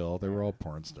were real. They were all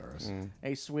porn stars.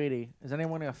 Hey, sweetie, is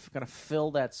anyone gonna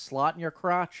fill that slot in your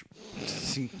crotch?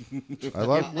 I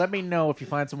love Let me know if you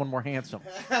find someone more handsome.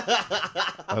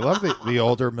 I love the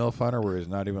older MILF Hunter where he's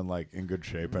not even like in good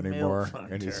shape anymore,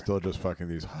 MILF and he's Hunter. still just fucking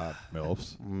these hot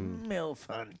MILFs. MILF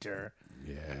hunter.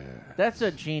 Yeah. That's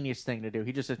a genius thing to do.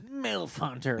 He just said MILF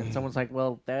hunter, and someone's like,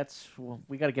 "Well,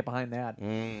 we got to get behind that."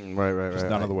 Right. Just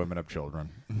none of the women have children.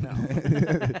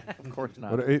 Of course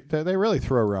not. But they really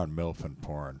throw around MILF in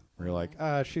porn. Where you're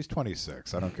like, she's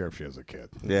 26. I don't care if she has a kid.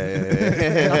 Yeah.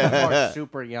 Some of them are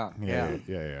super young.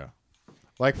 Yeah.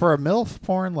 Like for a MILF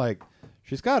porn, like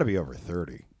she's got to be over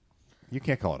 30. You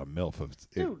can't call it a MILF.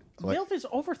 Dude, MILF is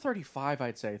over 35,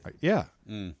 I'd say. Yeah.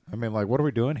 I mean, like, what are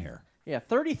we doing here? Yeah,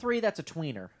 33, that's a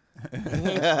tweener.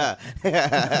 Yeah,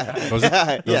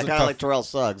 kind of like Terrell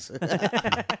Suggs.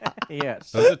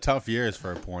 Yes. Those are tough years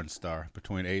for a porn star,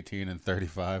 between 18 and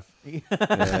 35.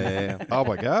 Yeah. Oh,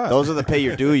 my God. Those are the pay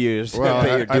your due years. Well,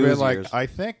 pay your I mean, dues like, years. I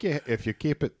think if you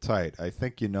keep it tight, I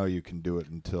think you can do it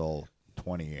until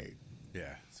 28.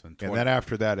 Yeah. It's been And then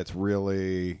after that, it's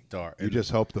really Dark. You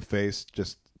just hope the face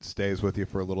just stays with you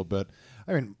for a little bit.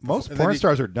 I mean, most And then porn you-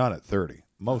 stars are done at 30.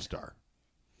 Most are.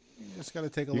 You just got to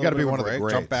take a You little gotta bit be of one a of the break,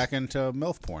 greats. jump back into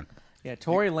MILF porn. Yeah,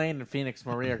 Tory Lane and Phoenix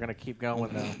Marie are going to keep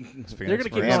going, though. Is They're Phoenix going to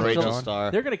keep Marie going still Rachel until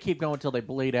Starr. they're going to keep going until they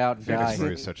bleed out and Phoenix die.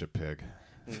 Marie is such a pig.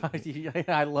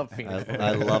 I love Phoenix.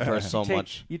 I love her so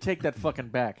much. You take that fucking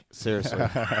back. Seriously,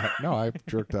 No, I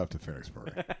jerked off to Phoenix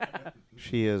Marie.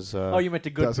 she is. Oh, you meant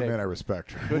to good Doesn't pig. mean I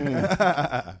respect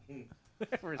her.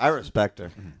 I respect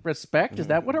her. Respect? Is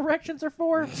that what erections are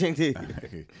for?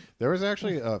 There was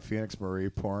actually a Phoenix Marie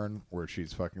porn where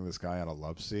she's fucking this guy on a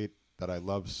love seat that I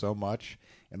love so much,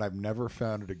 and I've never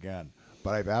found it again.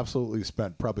 but I've absolutely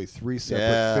spent probably 3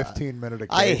 separate 15-minute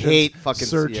occasions I hate fucking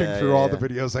searching through all the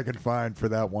videos I can find for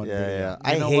that one video.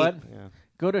 Yeah. You know what? Yeah.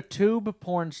 Go to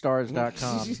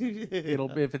tubepornstars.com. It'll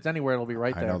be, if it's anywhere, it'll be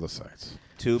right there. I know the sites.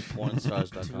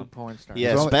 TubePornStars.com. Tube Porn Stars. Yeah,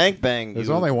 There's only- Spank Bang. There's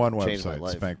you only one changed my website,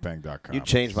 life. spankbang.com. You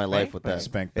changed my life with that.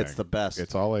 Spank Bang. It's the best.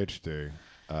 It's all HD.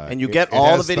 And you get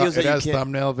all has the videos that it you has can't-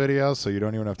 thumbnail videos, so you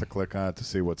don't even have to click on it to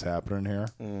see what's happening here.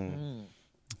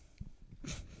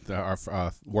 Our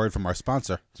word from our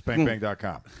sponsor.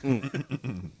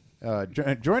 Spankbang.com.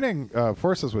 Joining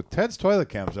forces with Ted's Toilet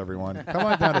Cams, everyone. Come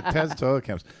on down to Ted's Toilet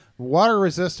Cams. Water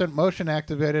resistant, motion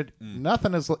activated.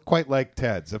 Nothing is quite like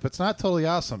Ted's. If it's not totally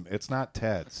awesome, it's not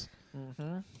Ted's.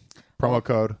 Promo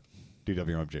code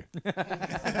DWMG.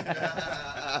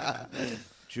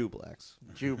 Jew blacks.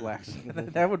 Jew Blacks.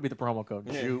 That would be the promo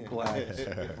code. Jew Blacks.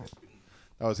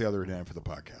 That was the other name for the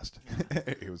podcast.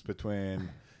 It was between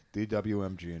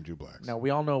DWMG and Jew Blacks. Now, we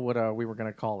all know what we were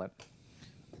going to call it.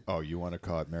 Oh, you want to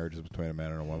call it marriages between a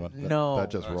man and a woman? No.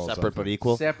 That just rolls Separate off but the-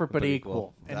 equal. Separate but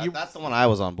equal. And That- you, that's the one I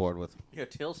was on board with. yeah,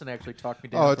 Tilson actually talked me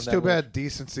down. Oh, from it's that too list. bad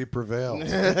decency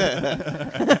prevails.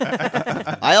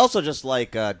 I also just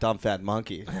like Dumb Fat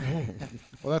Monkey.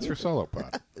 Well, that's your solo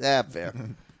pod. Yeah, fair.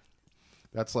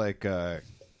 That's like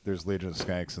there's Legion of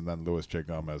Skanks, and then Louis J.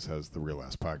 Gomez has the Real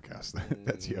Ass Podcast.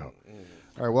 That's you.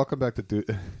 All right, welcome back to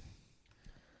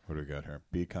What do we got here?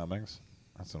 B. Cummings.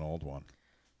 That's an old one.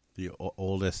 The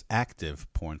oldest active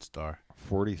porn star.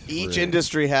 43. Each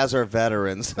industry has her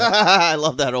veterans. I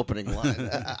love that opening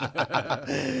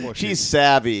line. She's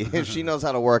savvy. She knows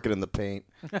how to work it in the paint.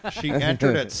 She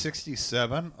entered at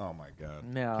 67. Oh my God.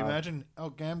 No. Can you imagine? Oh,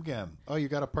 Gam. Oh, you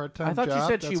got a part-time I thought job? you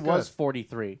said she That's was good.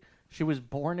 43. She was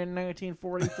born in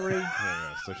 1943.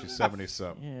 Yeah, so she's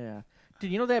 77. Yeah. Did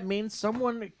you know that means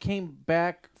someone came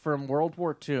back from World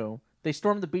War II? They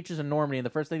stormed the beaches in Normandy, and the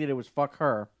first thing they did was fuck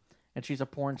her, and she's a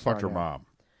porn star. Fucked her now.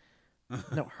 mom.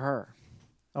 No, her.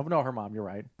 Oh no, her mom. You're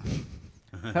right.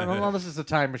 I don't know. This is a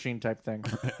time machine type thing.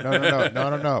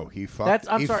 No. He fucked.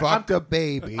 I'm he sorry, fucked a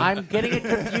baby. I'm getting it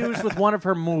confused with one of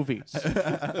her movies.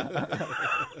 A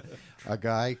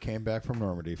guy came back from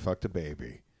Normandy, fucked a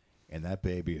baby, and that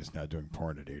baby is now doing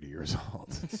porn at 80 years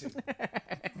old.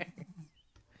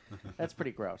 That's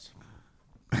pretty gross.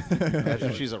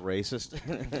 Imagine she's a racist.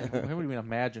 What do you mean?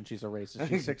 Imagine she's a racist.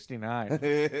 She's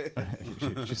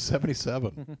 69. She's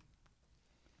 77.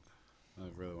 I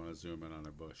really want to zoom in on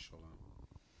her bush. Hold on.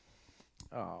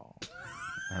 Oh.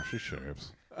 Oh, she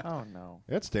shaves. Oh no.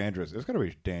 It's dangerous. It's going to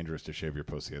be dangerous to shave your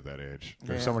pussy at that age.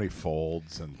 There's so Yeah. many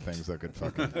folds and things that could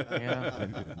fucking Yeah.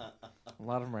 A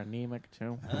lot of them are anemic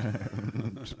too.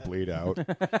 just bleed out.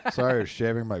 Sorry, I was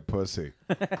shaving my pussy.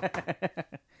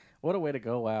 What a way to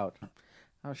go out.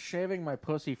 I was shaving my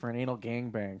pussy for an anal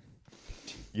gangbang.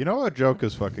 You know a joke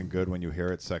is fucking good when you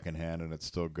hear it secondhand and it's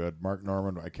still good? Mark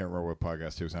Norman, I can't remember what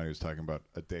podcast he was on. He was talking about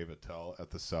a Dave Attell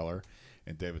at the Cellar,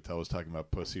 and Dave Attell was talking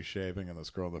about pussy shaving, and this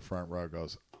girl in the front row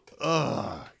goes,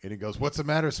 ugh. And he goes, what's the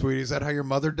matter, sweetie? Is that how your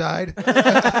mother died?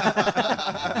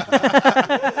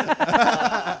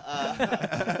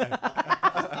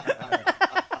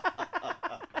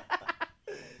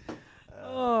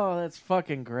 Oh, that's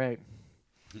fucking great.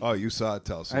 Oh, you saw it,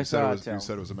 Tell. So I you said saw it it, was, Tell. you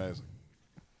said it was amazing.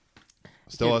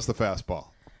 Still has the fastball.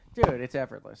 Dude, it's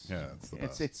effortless. Yeah, it's the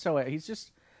best. It's so he's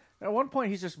just at one point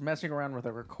he's just messing around with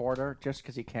a recorder just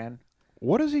because he can.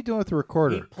 What is he doing with the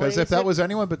recorder? He Because plays if that it- was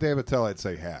anyone but Dave Attell, I'd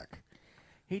say hack.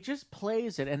 He just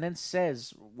plays it and then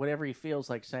says whatever he feels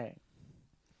like saying.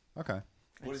 Okay.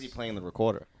 What is he playing the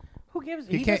recorder? Who gives?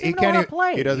 He He can't. doesn't He even know can't. how to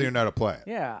play. He doesn't even know how to play it.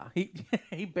 Yeah,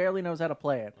 he barely knows how to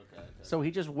play it. So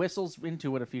he just whistles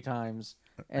into it a few times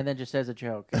and then just says a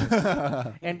joke.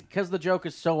 And because the joke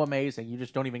is so amazing, you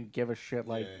just don't even give a shit.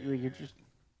 Like you're just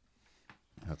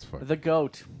That's funny. the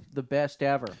goat, the best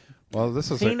ever. Well,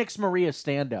 this is Phoenix Maria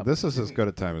stand up. this is as good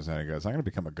a time as any, guys. I'm going to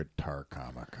become a guitar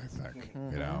comic. I think.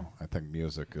 You know, I think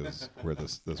music is where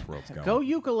this world's going. Go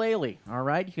ukulele, all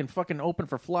right? You can fucking open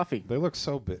for Fluffy. They look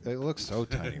so big. They look so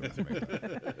tiny with me.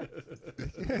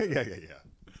 yeah.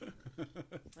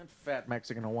 That fat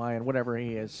Mexican Hawaiian, whatever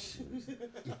he is.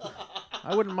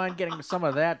 I wouldn't mind getting some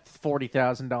of that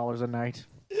 $40,000 a night.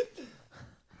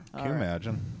 Can you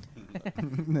imagine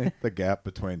the gap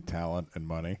between talent and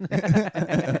money?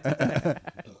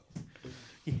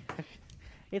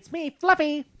 It's me,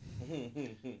 Fluffy.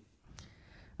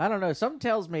 I don't know. Something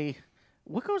tells me,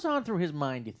 what goes on through his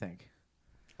mind, you think?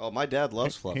 Oh, my dad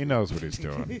loves Fluffy. He knows what he's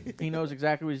doing. He knows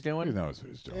exactly what he's He doing? knows what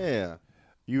he's doing. Yeah.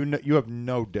 You have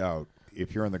no doubt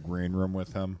if you're in the green room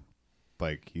with him,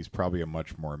 like he's probably a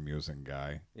much more amusing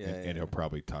guy, Yeah, and yeah. he'll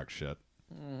probably talk shit.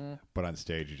 but on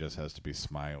stage he just has to be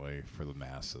smiley for the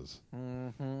masses.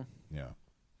 Yeah.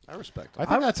 I respect I it.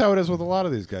 think that's how it is with a lot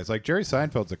of these guys. Like Jerry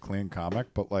Seinfeld's a clean comic,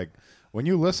 but like when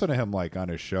you listen to him like on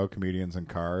his show, Comedians in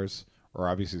Cars, or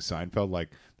obviously Seinfeld, like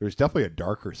there's definitely a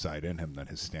darker side in him than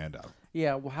his stand-up.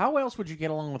 Yeah, well, how else would you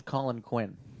get along with Colin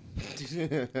Quinn?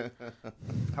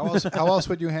 How else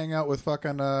would you hang out with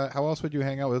fucking? How else would you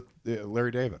hang out with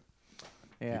Larry David?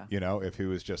 Yeah. You know, if he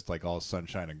was just like all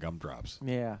sunshine and gumdrops.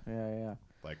 Yeah.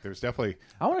 Like there's definitely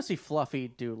I want to see Fluffy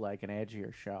do like an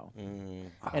edgier show.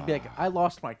 And be like, I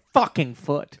lost my fucking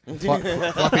foot.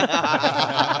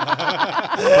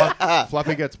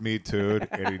 Fluffy gets me too'd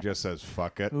and he just says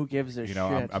fuck it. Who gives a You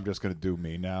know, shit? I'm just gonna do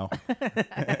me now.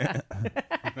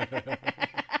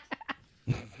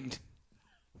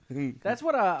 That's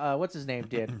what what's his name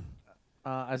did.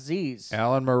 Aziz.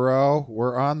 Alan Moreau,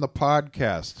 we're on the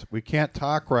podcast. We can't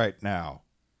talk right now.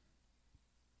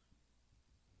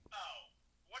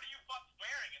 What are you fucking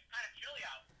wearing? It's kind of chilly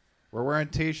out. We're wearing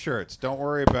t-shirts. Don't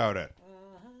worry about it. Well,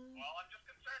 I'm just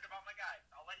concerned about my guys.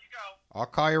 I'll let you go. I'll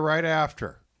call you right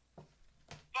after.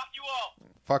 Fuck you all.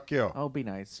 Fuck you. Oh, be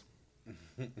nice.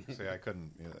 See, I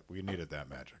couldn't. Yeah, we needed that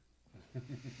magic.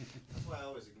 That's why I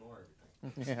always ignore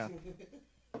everything. Yeah.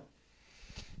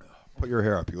 Put your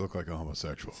hair up. You look like a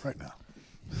homosexual right now.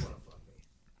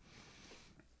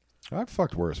 I've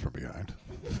fucked worse from behind.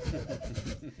 I have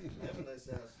a nice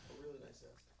ass. A really nice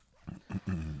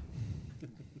ass.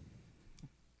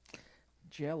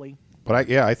 Jelly. But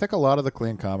I think a lot of the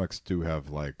clean comics do have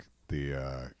like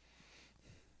the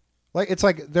like it's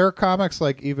like there are comics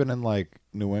like even in like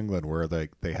New England where they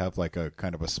have like a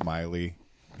kind of a smiley,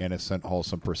 innocent,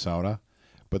 wholesome persona,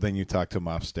 but then you talk to them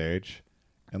off stage,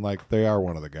 and like they are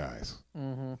one of the guys.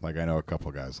 Like I know a couple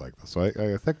of guys like this, so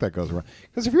I think that goes around.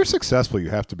 Because if you're successful, you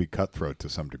have to be cutthroat to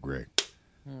some degree.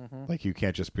 Like you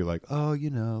can't just be like, oh, you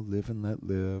know, live and let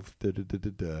live. Da, da, da, da,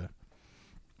 da.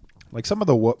 Like some of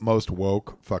the most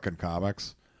woke fucking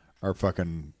comics are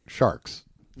fucking sharks.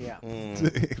 Yeah.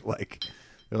 Like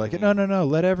they're like, no,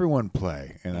 let everyone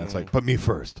play, and that's like, put me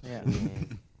first. Yeah.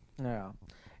 No.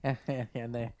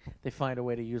 And they find a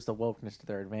way to use the wokeness to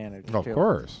their advantage. Of too.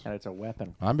 course. And it's a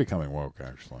weapon. I'm becoming woke,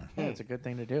 actually. Yeah, it's a good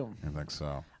thing to do. I think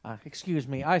so. Excuse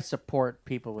me, I support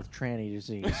people with tranny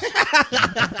disease.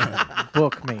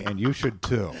 Book me. And you should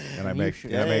too. And I You make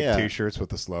should. and I make Yeah. T-shirts with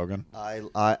the slogan.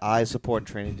 I support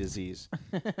training disease.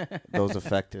 Those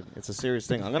affected. It's a serious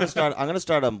thing. I'm gonna start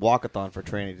a walkathon for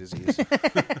training disease.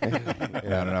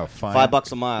 Yeah, I don't know.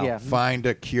 $5 a mile. Yeah. Find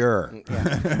a cure.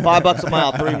 $5 a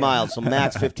mile, 3 miles. So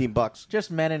max $15.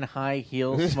 Just men in high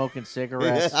heels smoking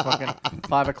cigarettes, fucking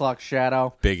 5 o'clock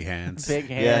shadow, Big hands. big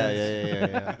hands.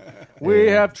 Yeah. We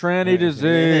have tranny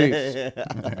disease.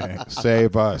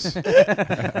 Save us.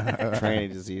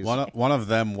 Training disease. One of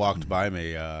them walked by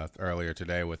me earlier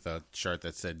today with a shirt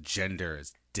that said "Gender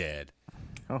is dead."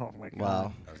 Oh my god.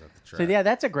 Wow. I was at the So track. yeah,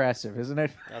 that's aggressive, isn't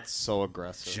it? That's so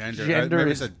aggressive. Gender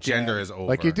maybe is it's a gender dead. is over.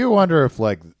 Like you do wonder if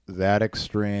like that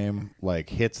extreme like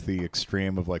hits the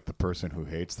extreme of like the person who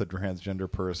hates the transgender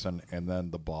person, and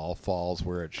then the ball falls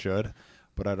where it should.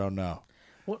 But I don't know.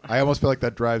 What- I almost feel like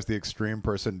that drives the extreme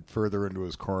person further into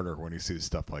his corner when he sees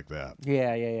stuff like that.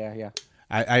 Yeah.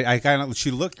 I kind of. She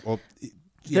looked. Well,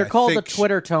 They're I called the think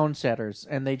Twitter tone setters,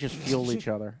 and they just fuel each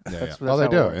other. That's Well, they how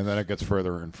it do, works. and then it gets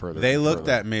further and further. They and looked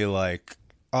further. at me like,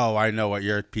 "Oh, I know what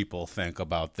your people think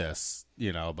about this.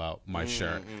 You know, about my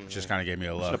shirt." Just kind of gave me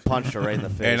a Should look, have punched her right in the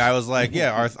face. and I was like,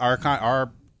 "Yeah,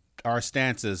 our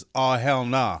stance is, oh hell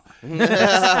no."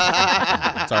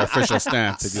 It's our official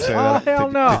stance. Did you say Oh, that? hell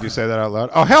did, no. Did you say that out loud?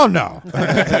 Oh hell no!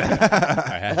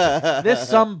 I had to. This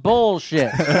some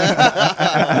bullshit.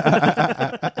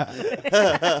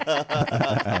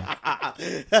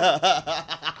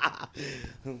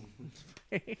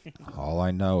 All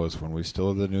I know is when we still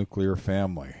have the nuclear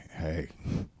family. Hey,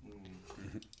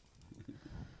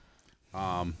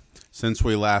 Since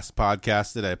we last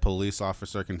podcasted, a police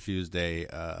officer confused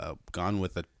a gun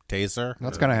with a taser.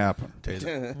 that's gonna happen.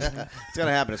 Taser. it's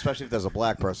gonna happen, especially if there's a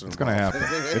black person. It's gonna happen.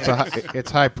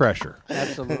 It's high pressure.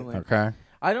 Absolutely. Okay.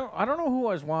 I don't know who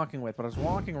I was walking with, but I was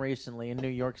walking recently in New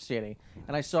York City,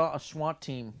 and I saw a SWAT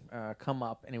team come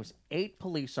up, and it was 8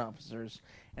 police officers,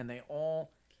 and they all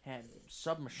had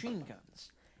submachine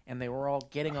guns, and they were all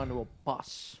getting onto a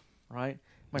bus, right?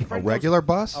 My A friend regular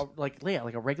bus? like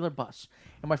a regular bus.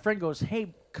 And my friend goes,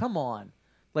 "Hey, come on.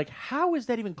 Like, how is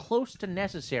that even close to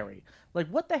necessary? Like,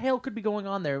 what the hell could be going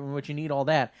on there in which you need all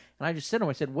that?" And I just said to him,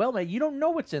 I said, "Well, man, you don't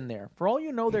know what's in there. For all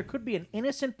you know, there could be an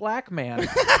innocent black man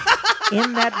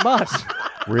in that bus."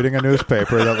 reading a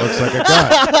newspaper that looks like a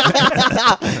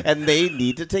gun. And they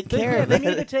need to take care Yeah, of they it.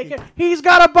 need to take it. He's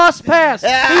got a bus pass.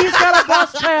 He's got a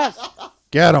bus pass.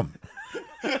 Get him.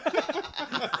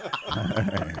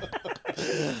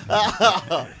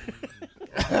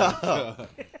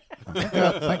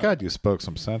 Thank God you spoke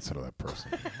some sense into that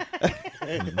person.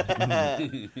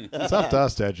 It's up to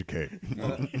us to educate.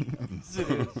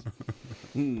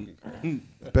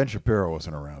 Ben Shapiro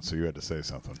wasn't around, so you had to say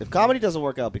something. If comedy doesn't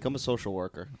work out, become a social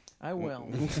worker. I will.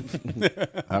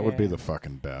 That would be the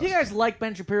fucking best. Do you guys like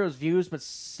Ben Shapiro's views, but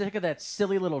sick of that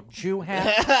silly little Jew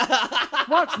hat?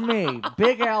 Watch me,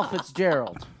 Big Al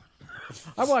Fitzgerald.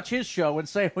 I watch his show and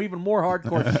say even more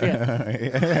hardcore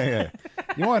shit. Yeah.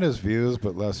 You want his views,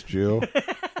 but less Jew. Do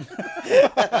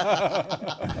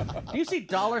you see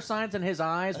dollar signs in his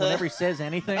eyes whenever he says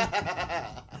anything?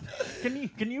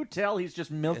 Can you tell he's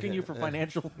just milking you for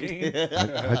financial gain?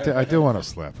 I do want to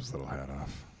slap his little hat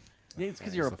off. It's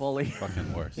because you're a bully.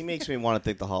 Fucking worse. He makes me want to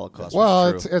think the Holocaust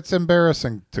Well, was it's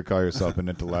embarrassing to call yourself an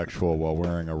intellectual while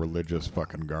wearing a religious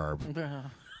fucking garb.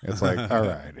 It's like, all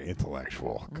right,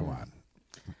 intellectual. Come on.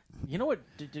 You know what?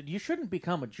 You shouldn't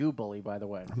become a Jew bully, by the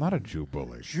way. I'm not a Jew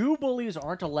bully. Jew bullies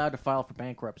aren't allowed to file for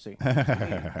bankruptcy.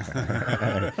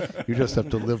 You just have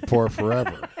to live poor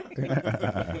forever.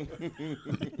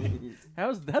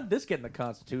 How'd this get in the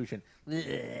Constitution?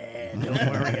 Don't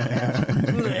worry about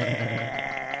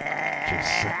it.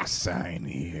 Just sign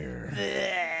here.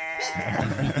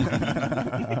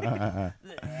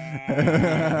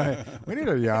 We need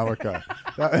a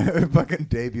yarmulke. Fucking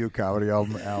debut comedy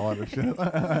album, Alan. And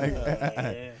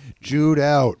shit. Jewed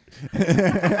out.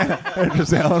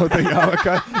 Just Alan with the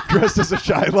yarmulke, dressed as a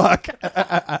Shylock.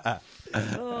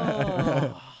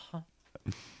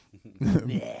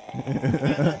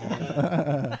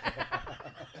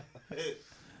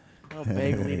 Oh,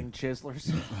 bagel eating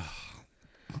chiselers.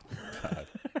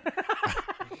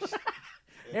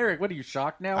 Eric, what are you,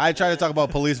 shocked now? I tried to talk about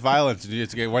police violence.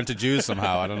 It went to Jews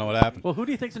somehow. I don't know what happened. Well, who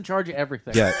do you think's in charge of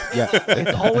everything? Yeah.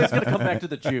 It's always going to come back to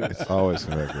the Jews. Always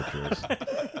come back with Jews.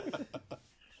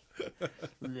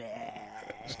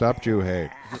 Stop Jew hate.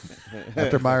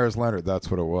 After Myers Leonard, that's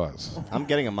what it was. I'm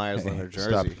getting a Myers Leonard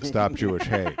jersey. Stop Jewish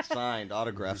hate. Signed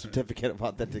autograph certificate of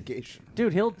authentication.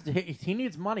 Dude, he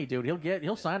needs money, dude.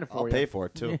 He'll sign it for I'll you. pay for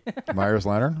it too. Myers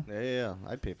Leonard? Yeah,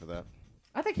 I'd pay for that.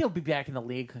 I think he'll be back in the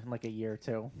league in like a year or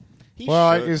two. He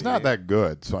Well, should he's not be. that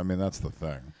good, so I mean that's the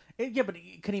thing. Yeah, but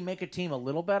can he make a team a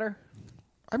little better?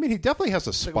 I mean, he definitely has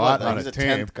a spot what, on he's a a team.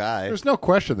 10th guy. There's no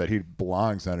question that he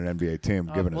belongs on an NBA team,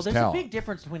 given Well, his there's talent. a big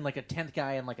difference between like a 10th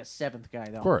guy and like a 7th guy,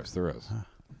 though. Of course, there is.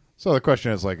 So the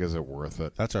question is, like, is it worth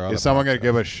it? That's our other Is someone going to podcast.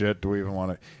 give a shit? Do we even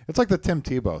want to? It's like the Tim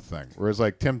Tebow thing, whereas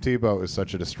like Tim Tebow is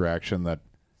such a distraction that,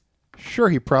 sure,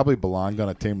 he probably belonged on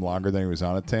a team longer than he was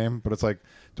on a team, but it's like,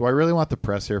 do I really want the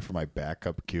press here for my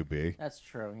backup QB? That's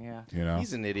true, yeah. You know,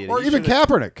 He's an idiot. Or He even should've-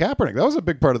 Kaepernick. That was a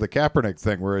big part of the Kaepernick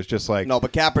thing, where it's just like, No,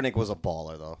 but Kaepernick was a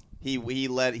baller though. He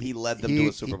led them to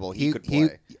a Super Bowl. He could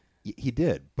play. He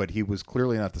did, but he was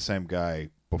clearly not the same guy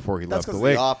before he That's left the 'cause of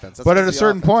league. the offense. That's But 'cause at a of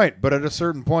the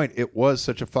certain point, it was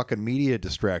such a fucking media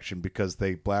distraction because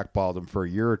they blackballed him for a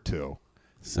year or two.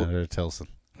 Senator Tilson.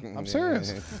 I'm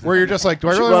serious. Where you're just like, do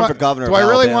I should really run want for governor Do I of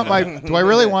really Alabama. want do I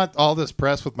really want all this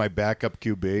press with my backup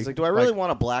QB? He's like, do I really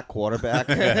want a black quarterback?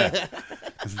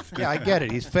 Yeah, I get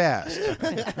it. He's fast.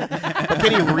 But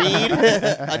can he read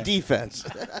a defense?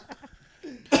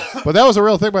 But that was a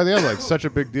real thing by the end. Like, such a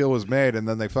big deal was made, and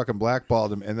then they fucking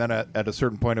blackballed him. And then at a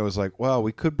certain point, it was like, well,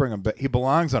 we could bring him back. He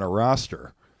belongs on a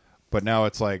roster. But now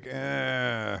it's like,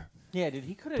 Yeah, dude,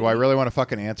 he could have. do I really want to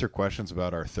fucking answer questions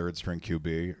about our third string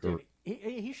QB? Or,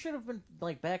 He should have been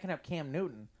like backing up Cam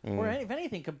Newton, or if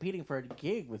anything, competing for a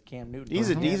gig with Cam Newton. He's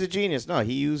a genius. No,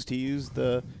 he used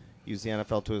the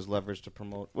NFL to his leverage to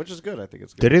promote, which is good. I think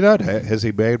it's good. did he that? Has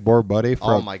he made more money from,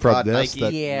 Oh my from God, this? Nike!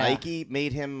 that- Yeah. Nike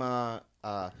made him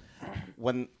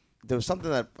when there was something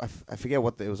that I forget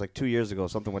what it was, like 2 years ago.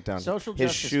 Something went down. Social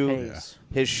his justice shoe, pays.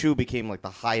 his shoe became like the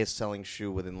highest selling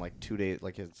shoe within like 2 days.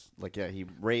 He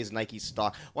raised Nike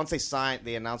stock. Once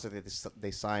they announced that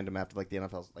they signed him after like the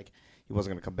NFL, like he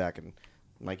wasn't going to come back, and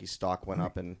Nike stock went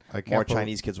up, and I can't more believe-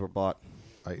 Chinese kids were bought.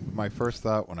 My first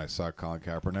thought when I saw Colin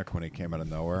Kaepernick when he came out of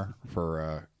nowhere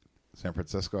for San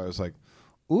Francisco, I was like,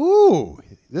 ooh,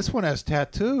 this one has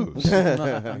tattoos. You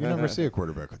never see a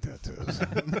quarterback with tattoos.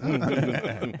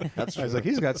 That's I was true. like,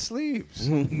 he's got sleeves.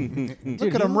 Look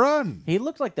Dude, at him run. He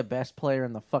looked like the best player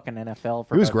in the fucking NFL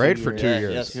for He was about great 2 for years. 2 Yeah,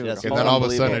 years. yes, yes. And then all of a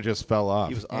sudden Unbelievable. it just fell off.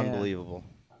 He was unbelievable.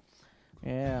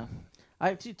 Yeah.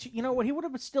 You know what?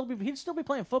 He'd still be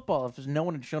playing football if no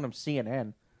one had shown him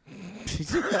CNN.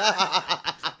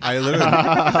 I I literally,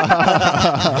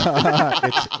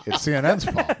 It's CNN's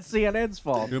fault. CNN's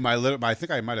fault. dude, I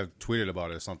think I might have tweeted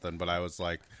about it or something, but I was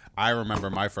like, I remember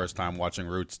my first time watching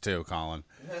Roots too, Colin.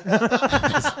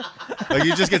 Like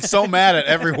you just get so mad at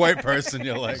every white person.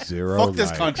 You're like, Zero fuck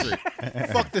this likes. country,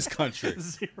 fuck this country.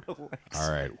 0 likes. All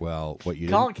right. Well, what you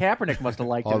Colin didn't. Kaepernick must have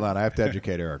liked Hold it. on, I have to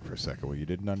educate Eric for a second. What you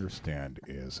didn't understand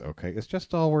is, okay, it's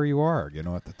just all where you are. You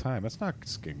know, at the time, it's not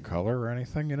skin color or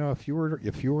anything. You know, if you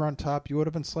were on top, you would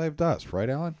have enslaved us, right,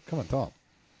 Alan? Come on, tell him.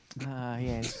 Yeah,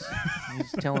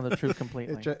 he's telling the truth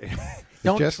completely. Don't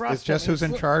Don't trust It's just him. who's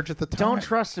in charge at the time. Don't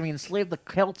trust him. He enslaved the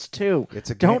Celts too. It's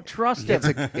a Don't game- trust him.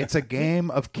 It's a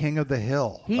game of King of the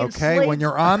Hill. He Okay, enslaved- when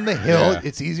you're on the hill, Yeah.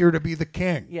 it's easier to be the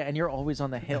king. Yeah, and you're always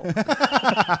on the hill.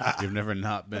 You've never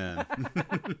not been.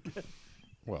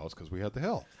 Well, it's because we had the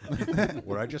hill.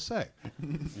 What did I just say?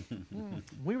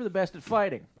 We were the best at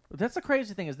fighting. That's the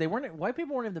crazy thing is white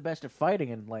people weren't even the best at fighting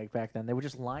in like back then. They would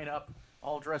just line up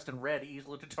all dressed in red,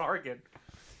 easily to target.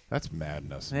 That's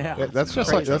madness. Yeah. That's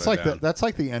just No, like shut it down. that's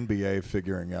like the NBA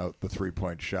figuring out the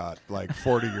 3-point shot like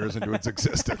 40 years into its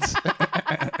existence.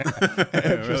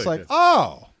 It's just like,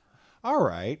 oh, all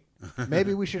right,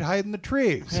 maybe we should hide in the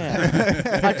trees.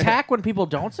 Yeah. Attack when people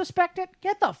don't suspect it.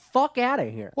 Get the fuck out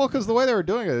of here. Well, because the way they were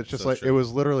doing it, it's just So like true. it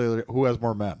was literally who has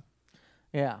more men.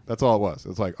 Yeah. That's all it was.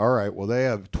 It's like, all right, well, they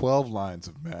have 12 lines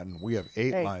of men. We have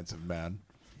 8 Hey. lines of men.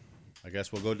 I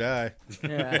guess we'll go die.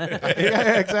 Yeah.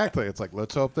 Yeah, exactly. It's like,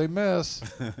 let's hope they miss.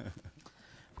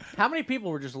 How many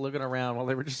people were just looking around while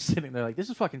they were just sitting there like,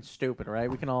 this is fucking stupid, right?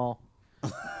 We can all.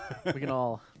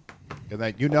 And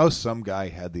then some guy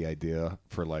had the idea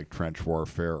for like trench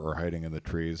warfare or hiding in the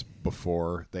trees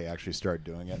before they actually started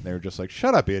doing it, and they were just like,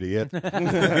 "Shut up, idiot!" He's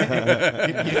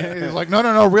like,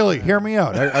 "No, really, hear me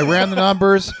out. I ran the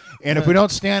numbers, and if we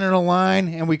don't stand in a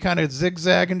line and we kind of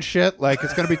zigzag and shit, like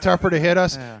it's going to be tougher to hit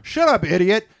us. Yeah. Shut up,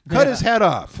 idiot! Cut his head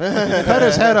off. Cut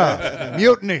his head off.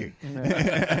 Mutiny."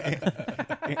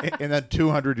 And then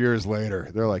 200 years later,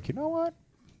 they're like, "You know what?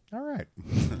 All right,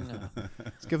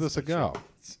 let's give this a go."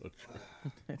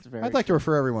 It's very. I'd like to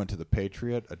refer everyone to The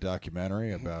Patriot, a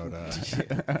documentary about.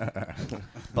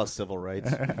 About civil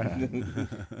rights.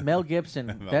 Mel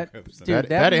Gibson. That Gibson. dude.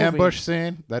 that movie- ambush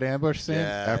scene. That ambush scene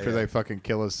Yeah, after yeah. they fucking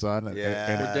kill his son. and-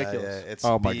 Yeah, Ridiculous. yeah, it's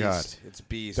Oh, my beast. God. It's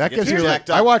beast. that It gets you you. jacked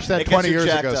up. I watched that It gets 20 you years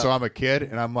jacked ago, up. so I'm a kid,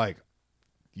 and I'm like,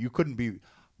 you couldn't be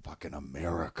fucking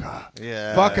America.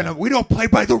 Yeah. Fucking, we don't play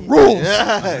by the rules. Dude,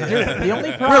 the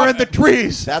only We're problem. in the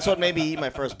trees. That's what made me eat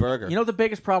my first burger. You know the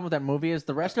biggest problem with that movie is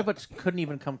the rest of it couldn't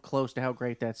even come close to how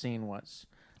great that scene was.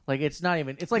 Like it's not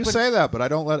even. It's like You when- say that, but I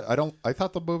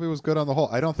thought the movie was good on the whole.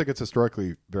 I don't think it's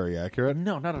historically very accurate.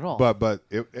 no, not at all. But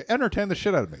it entertained the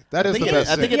shit out of me. That is the think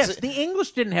best I think thing. it's- yes, the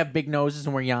English didn't have big noses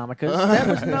and wear yarmulkes. That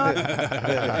was not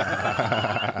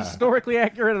historically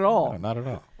accurate at all. No, not at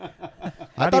all.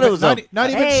 I thought it was not, a- not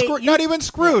even Hey, not even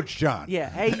Scrooge, John. Yeah,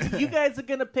 hey, you guys are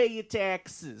gonna pay your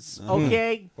taxes,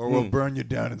 okay? Or we'll burn you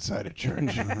down inside a church.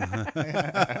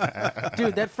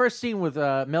 Dude, that first scene with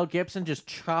Mel Gibson just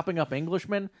chopping up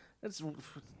Englishmen. That's One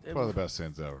of the best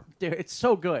scenes ever. dude, it's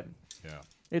so good. Yeah.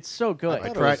 It's so good. I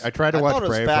tried to I watch thought it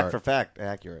was Braveheart. fact for fact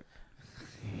accurate.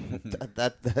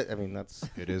 that I mean that's.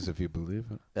 It is if you believe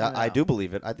it. I do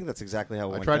believe it. I think that's exactly how it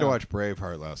I went tried to down. watch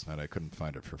Braveheart last night. I couldn't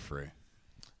find it for free.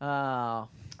 Oh,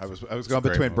 I was going a great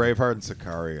between movie. Braveheart and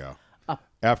Sicario.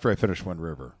 After I finished Wind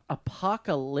River.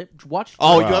 Apocalypse. Watch.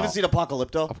 Oh, Wow. you haven't seen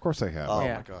Apocalypto? Of course I have. Oh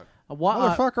Yeah. my god,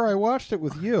 Motherfucker, I watched it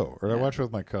with you. Or I watched it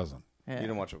with my cousin. you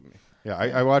didn't watch it with me. Yeah,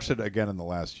 I watched it again in the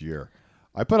last year.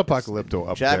 I put Apocalypto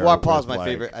up Jaguar there Paw's with, my like-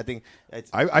 favorite. I think it's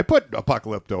I put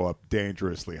Apocalypto up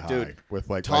dangerously high Dude, with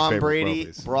like my Tom favorite Brady,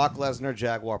 movies. Brock Lesnar,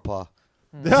 Jaguar Paw.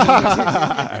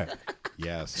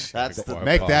 Yes. That's the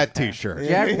Make that T-shirt.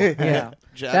 Yeah. That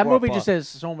Jaguar movie Paw. just has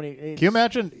so many. Can you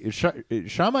imagine?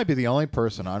 Sean might be the only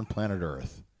person on planet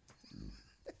Earth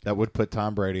that would put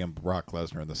Tom Brady and Brock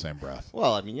Lesnar in the same breath.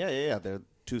 Well, I mean, yeah. They're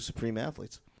two supreme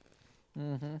athletes.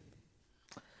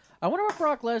 I wonder what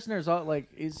Brock Lesnar's like.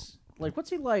 Is like, what's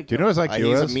he like? Do you know his IQ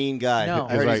He's is? a mean guy. No.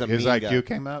 I heard he's a His mean IQ guy.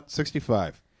 came out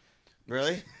 65.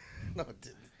 Really? No, it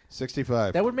didn't.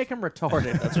 65. That would make him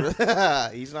retarded.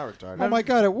 He's not retarded. Oh my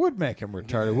God! It would make him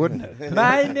retarded, wouldn't it?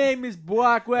 My name is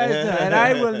Brock Lesnar, and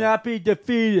I will not be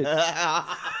defeated.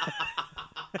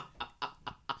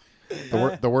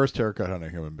 The worst haircut on a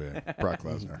human being, Brock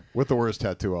Lesnar, with the worst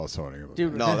tattoo also on a human being.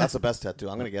 Dude, No, that's the best tattoo.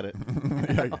 I'm gonna get it.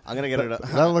 I'm gonna get it.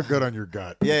 That'll look good on your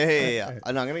gut. Yeah. No,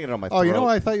 I'm gonna get it on my. Oh, you know throat.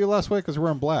 what? I thought you lost weight because we're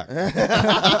in black. You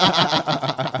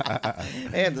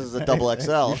And this is a double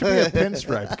XL. should be a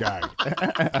pinstripe guy.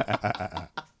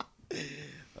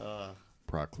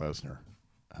 Brock Lesnar.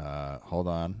 Hold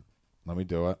on. Let me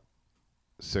do it.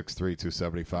 6'3",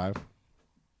 275.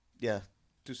 Yeah,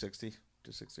 260.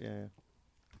 260, yeah.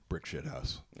 Brick shit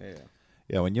house. Yeah.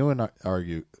 Yeah, when you and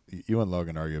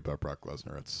Logan argue about Brock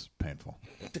Lesnar, it's painful.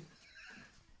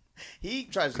 He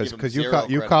tries to give him Because zero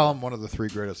you credit. call him one of the 3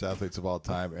 greatest athletes of all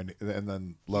time, and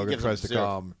then Logan gives tries him to zero.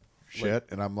 call him shit,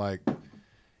 and I'm like,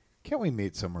 can't we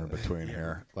meet somewhere in between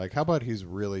here? Like, how about he's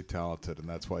really talented, and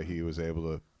that's why he was able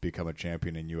to become a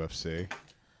champion in UFC?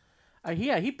 I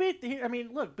mean,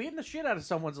 look, beating the shit out of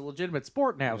someone's a legitimate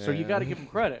sport now, so you got to give him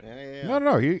credit. Yeah.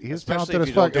 No, he's Especially talented if as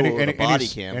you don't fuck, do and, it with a body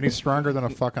he's, cam. and he's stronger than a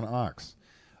fucking ox.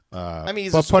 I mean,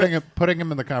 he's but a putting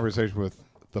him in the conversation with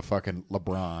the fucking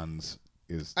LeBrons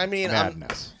is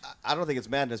madness. I don't think it's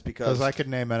madness because Because I could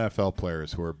name NFL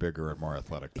players who are bigger and more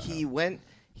athletic than him.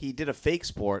 he did a fake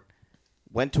sport,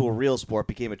 went to a real sport,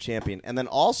 became a champion, and then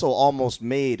also almost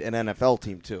made an NFL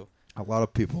team too. A lot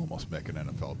of people almost make an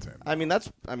NFL team. I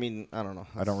don't know.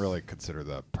 I don't really consider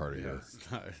that part of your.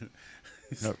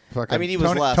 It's No, fucking I mean, he was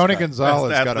Tony, last Tony guy.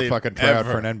 Gonzalez Best got a athlete fucking tryout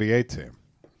ever. for an NBA team.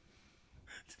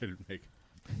 Didn't make.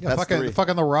 Yeah, That's three.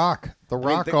 fucking The Rock. The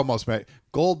Rock think- almost made.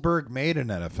 Goldberg made an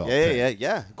NFL team.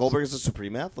 Yeah. Goldberg is a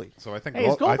supreme athlete. So I think. Hey,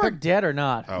 is I Goldberg think, dead or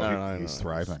not? Oh, No, he's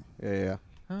thriving. Yeah.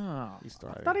 Oh, He's I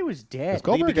thriving. thought he was Is dead.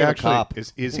 Goldberg became a actually? cop.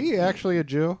 Is he actually a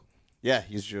Jew? Yeah,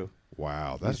 he's Jew.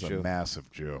 Wow, that's He's a Jew. massive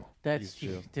Jew. That's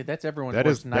Jew. dude, that's everyone's That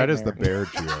worst is that is the nightmare.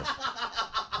 bear Jew.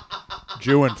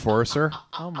 Jew enforcer,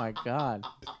 Oh my god.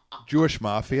 Jewish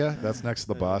mafia. That's next to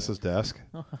the boss's desk.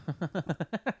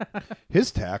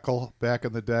 His tackle back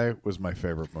in the day was my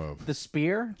favorite move. The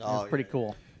spear is pretty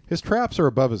cool. His traps are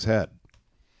above his head.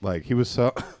 Like he was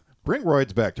so. Bring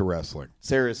roids back to wrestling.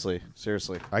 Seriously.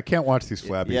 I can't watch these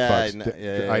flabby Yeah, fucks. I know.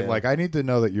 Yeah, yeah. Like I need to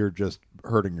know that you're just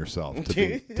hurting yourself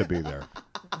to be there.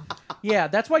 Yeah,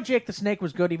 that's why Jake the Snake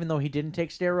was good, even though he didn't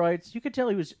take steroids. You could tell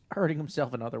he was hurting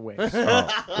himself in other ways.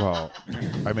 Well,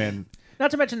 I mean, Not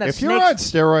to mention that if you're on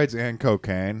snakes. steroids and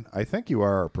cocaine, I think you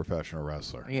are a professional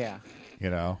wrestler. Yeah,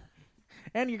 You know,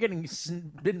 and you're getting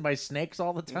bitten by snakes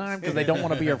all the time because they don't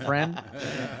want to be your friend.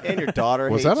 And your daughter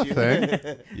was hates that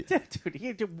a you.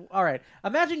 thing? Dude, all right.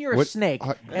 Imagine you're a What- snake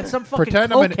and some fucking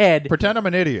pretend cokehead. pretend I'm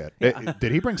an idiot.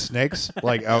 Did he bring snakes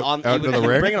like out He into would the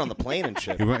ring? bring it on the plane and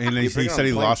shit. He bring it said on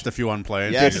he the lost plane. a few on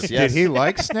planes. Yes, He just- yes. Did he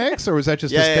like snakes, or was that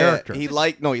just Yeah, his yeah, character? He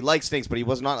liked snakes, but he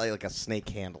was not like a snake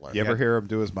handler. You ever hear him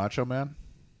do his Macho Man?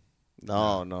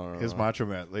 No. His Macho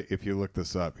Man. If you look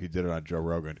this up, he did it on Joe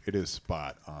Rogan. It is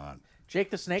spot on. Jake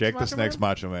the Snake's Jake the Macho Snake's Man?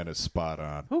 Macho Man is spot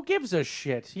on. Who gives a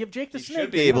shit? You have Jake the He Snake.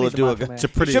 should be you able don't to need do the a Macho guy. Man. It's a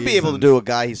pretty He should be able to easy- do a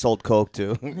guy he sold coke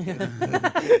to.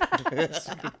 That's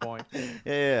a good point.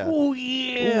 Yeah. Oh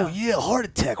yeah. Oh yeah, heart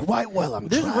attack right while I'm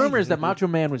There's driving. rumors that Macho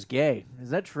Man was gay. Is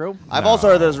that true? I've also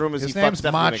heard there's rumors His he name's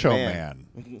fucked Stephanie Macho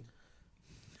McMahon. Man.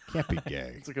 Can't be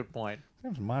gay. That's a good point. His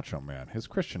name's Macho Man. His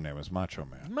Christian name is Macho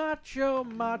Man. Macho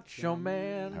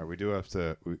Man. All right, we do have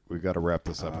to. We got to wrap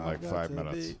this up in like 5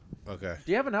 minutes. Okay.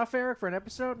 Do you have enough, Eric, for an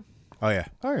episode? Oh yeah.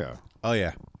 Oh yeah. Oh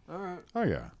yeah. Oh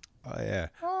yeah. Oh yeah.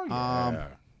 Oh yeah.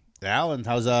 Alan,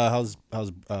 how's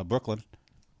Brooklyn?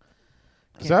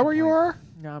 Is that where you are?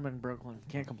 No, I'm in Brooklyn.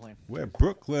 Can't complain. Where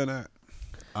Brooklyn at?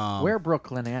 Where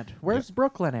Brooklyn at? Where's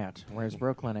Brooklyn at? Where's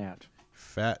Brooklyn at?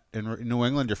 Fat in New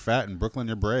England, you're fat. In Brooklyn,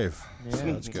 you're brave. Yeah. So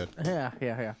that's good.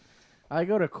 Yeah. I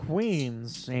go to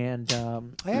Queens, and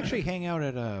I actually hang out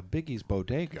at Biggie's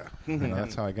Bodega. You know,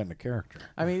 that's how I got into character.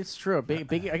 I mean, it's true.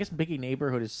 Biggie, I guess Biggie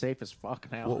neighborhood is safe as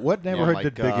fuck now. What neighborhood my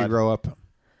did God. Biggie grow up in?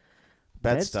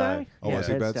 Bed-Stuy. Oh, Yeah, was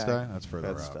he Bed-Stuy. Bed-Stuy? That's further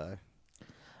out. Bed-Stuy.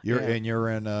 You're Yeah.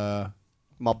 in.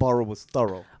 My borrow was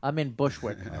thorough. I'm in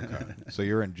Bushwick. Okay. So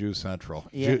you're in Jew Central.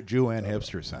 Yeah. Jew and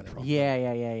hipster Central. Yeah.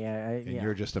 And Yeah.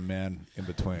 you're just a man in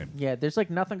between. Yeah, there's like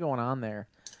nothing going on there.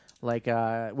 Like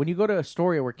when you go to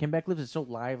Astoria where Kim Beck lives, it's so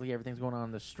lively. Everything's going on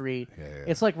in the street. Yeah.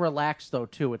 It's like relaxed though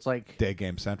too. It's like Day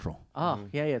Game Central. yeah,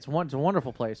 it's a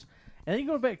wonderful place. And then you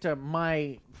go back to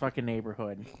my fucking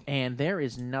neighborhood, and there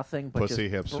is nothing but Pussy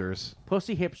just hipsters.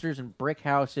 pussy hipsters and brick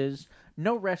houses.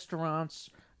 No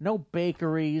restaurants, no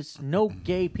bakeries, no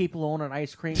gay people own an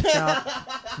ice cream shop.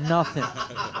 Nothing.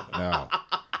 No.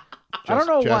 I don't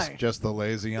know just, why. Just the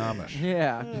lazy Amish.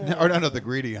 Yeah, Or no, the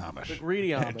greedy Amish. the greedy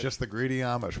Amish. Just the greedy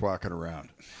Amish walking around.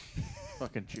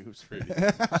 fucking Jews.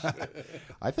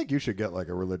 I think you should get like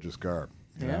a religious garb,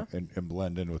 you Yeah? know, and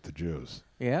blend in with the Jews.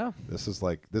 Yeah.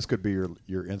 This could be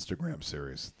your Instagram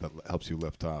series that helps you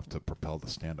lift off to propel the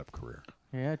stand-up career.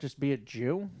 Yeah, just be a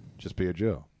Jew. Just be a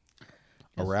Jew,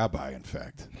 a rabbi, in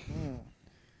fact.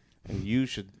 And you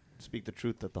should speak the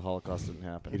truth that the Holocaust didn't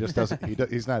happen. He just doesn't.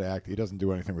 He's not act. He doesn't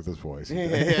do anything with his voice. He's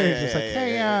Yeah, just like,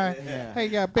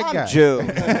 hey, big I'm guy. Jew.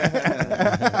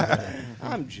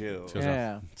 I'm Jew. Goes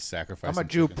Yeah. out sacrificing I'm a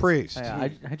Jew chickens. priest. Yeah,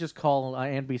 I just call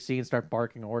NBC and start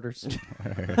barking orders.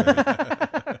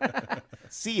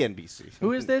 CNBC.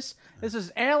 Who is this? This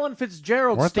is Alan Weren't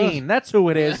Fitzgeraldstein. That's who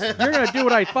it is. You're going to do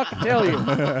what I fucking tell you.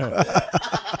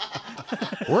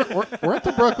 Weren't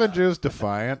the Brooklyn Jews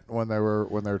defiant when they were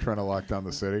trying to lock down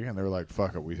the city, and they were like,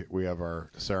 "Fuck it, we have our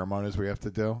ceremonies we have to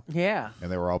do," Yeah. and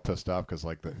they were all pissed off because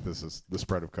like this is the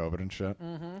spread of COVID and shit.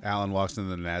 Alan walks into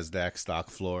the NASDAQ stock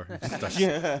floor, starts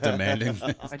demanding.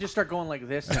 I just start going like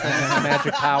this and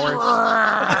magic powers.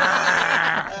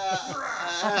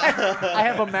 I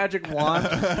have a magic wand.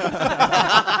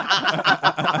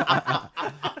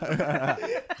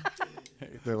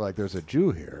 They're like, "There's a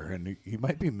Jew here, and he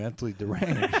might be mentally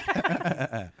deranged."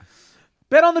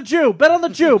 Bet on the Jew. Bet on the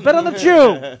Jew. Bet on the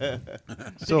Jew.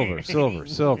 Silver, silver,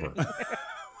 silver.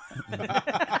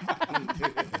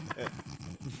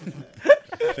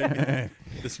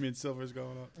 This means silver's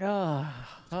going up.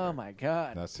 Oh my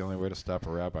God. That's the only way to stop a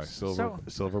rabbi.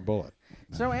 Silver bullet.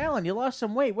 So, Alan, you lost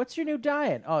some weight. What's your new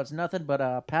diet? Oh, it's nothing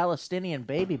but Palestinian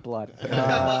baby blood. Little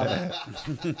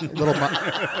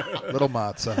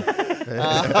matzah.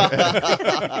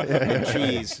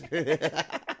 Cheese.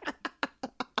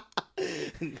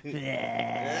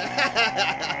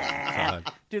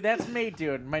 Dude, that's me,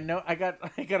 dude. I got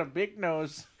a big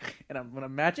nose, and I'm with a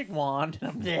magic wand. And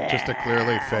I'm Just a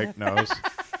clearly fake nose.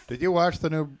 Did you watch the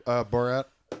new Borat?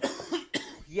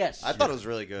 Yes. I thought it was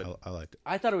really good. I liked it.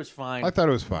 I thought it was fine. I thought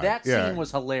it was fine. That Yeah. scene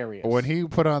was hilarious. When he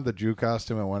put on the Jew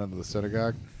costume and went into the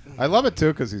synagogue, I love it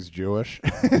too because he's Jewish.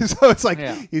 So it's like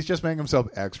Yeah. he's just making himself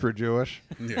extra Jewish.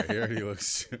 Yeah, here he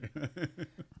looks.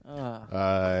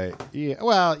 Yeah.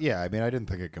 Well, yeah. I mean, I didn't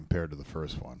think it compared to the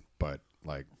first one, but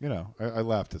like I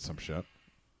laughed at some shit.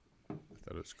 I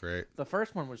thought it was great. The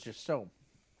first one was just so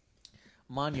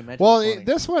monumental. Well, funny.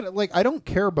 this one, like, I don't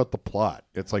care about the plot.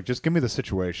 It's like just give me the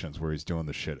situations where he's doing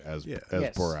the shit as Yes.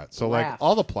 Borat. So Laugh. like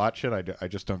all the plot shit, I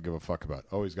just don't give a fuck about.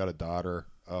 Oh, he's got a daughter.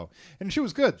 Oh, and she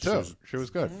was good too. She was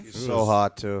good. So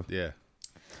hot too. Yeah.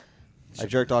 I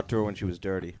jerked off to her when she was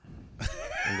dirty.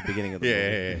 In the beginning of the movie.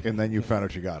 Yeah. And then you found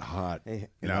out she got hot. And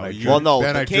No, then I you- jerked- Well, no,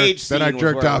 then the I cage jerked, then I scene was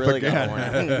jerked where it off really got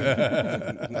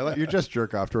again. horny. I let you just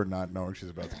jerk off to her, not knowing she's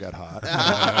about to get hot.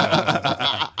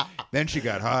 Then she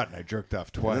got hot, and I jerked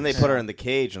off twice. And then they put her in the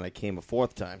cage, and I came a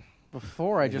fourth time.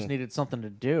 Before, I just needed something to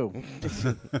do.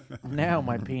 Now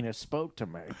my penis spoke to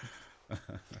me.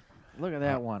 Look at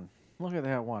that one. Look at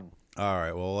that one. All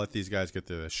right. Well, we'll let these guys get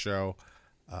through the show.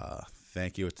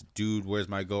 Thank you. It's Dude, Where's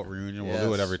My Goat reunion. We'll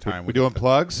do it Yes. every time we doing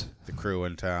plugs? the crew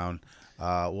in town.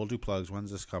 We'll do plugs.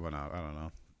 When's this coming out? I don't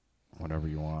know. Whatever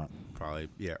you want. Probably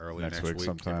early Next next week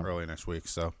sometime. Early next week.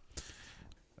 So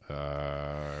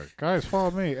Guys,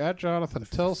 follow me at Jonathan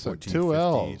Tilson, 14th, 2 15th.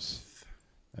 L's.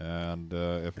 And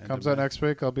if it End comes of out May. next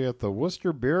week, I'll be at the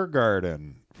Worcester Beer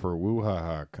Garden for Woo Ha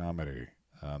Ha Comedy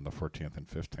on the 14th and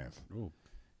 15th. Ooh,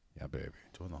 Yeah, baby.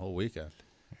 doing the whole weekend.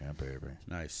 Yeah, baby.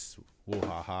 Nice. Woo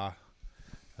ha ha.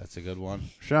 That's a good one.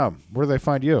 Sham, where do they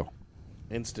find you?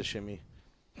 Insta shimmy.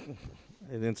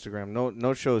 And Instagram.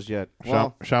 No shows yet.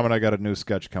 Well, Sham and I got a new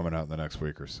sketch coming out in the next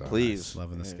week or so. please.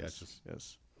 Loving the Yes, sketches.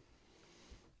 Yes.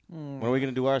 When are we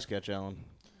going to do our sketch, Alan?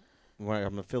 When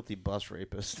I'm a filthy bus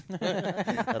rapist.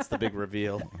 That's the big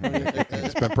reveal.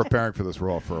 He's been preparing for this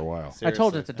role for a while. I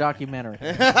told Seriously. you it's a documentary.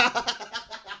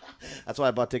 That's why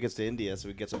I bought tickets to India, so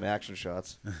we could get some action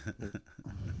shots.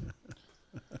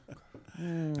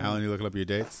 Alan, you looking up your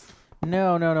dates?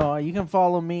 No. You can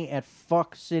follow me at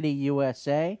Fuck City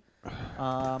USA.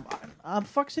 I'm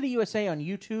Fuck City USA on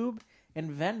YouTube and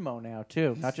Venmo now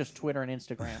too, not just Twitter and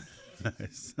Instagram.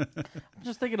 Nice. I'm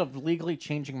just thinking of legally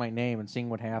changing my name and seeing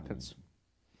what happens.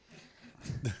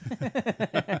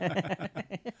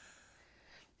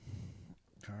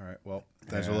 All right. Well,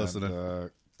 thanks for And, listening.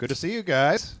 good to see you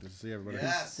guys. Good to see everybody.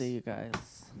 See you guys.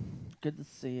 Good to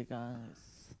see you guys.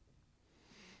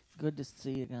 Good to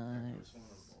see you guys.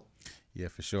 Yeah,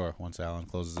 for sure. Once Alan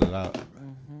closes it out.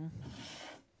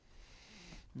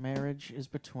 Marriage is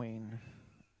between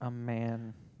a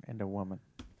man and a woman.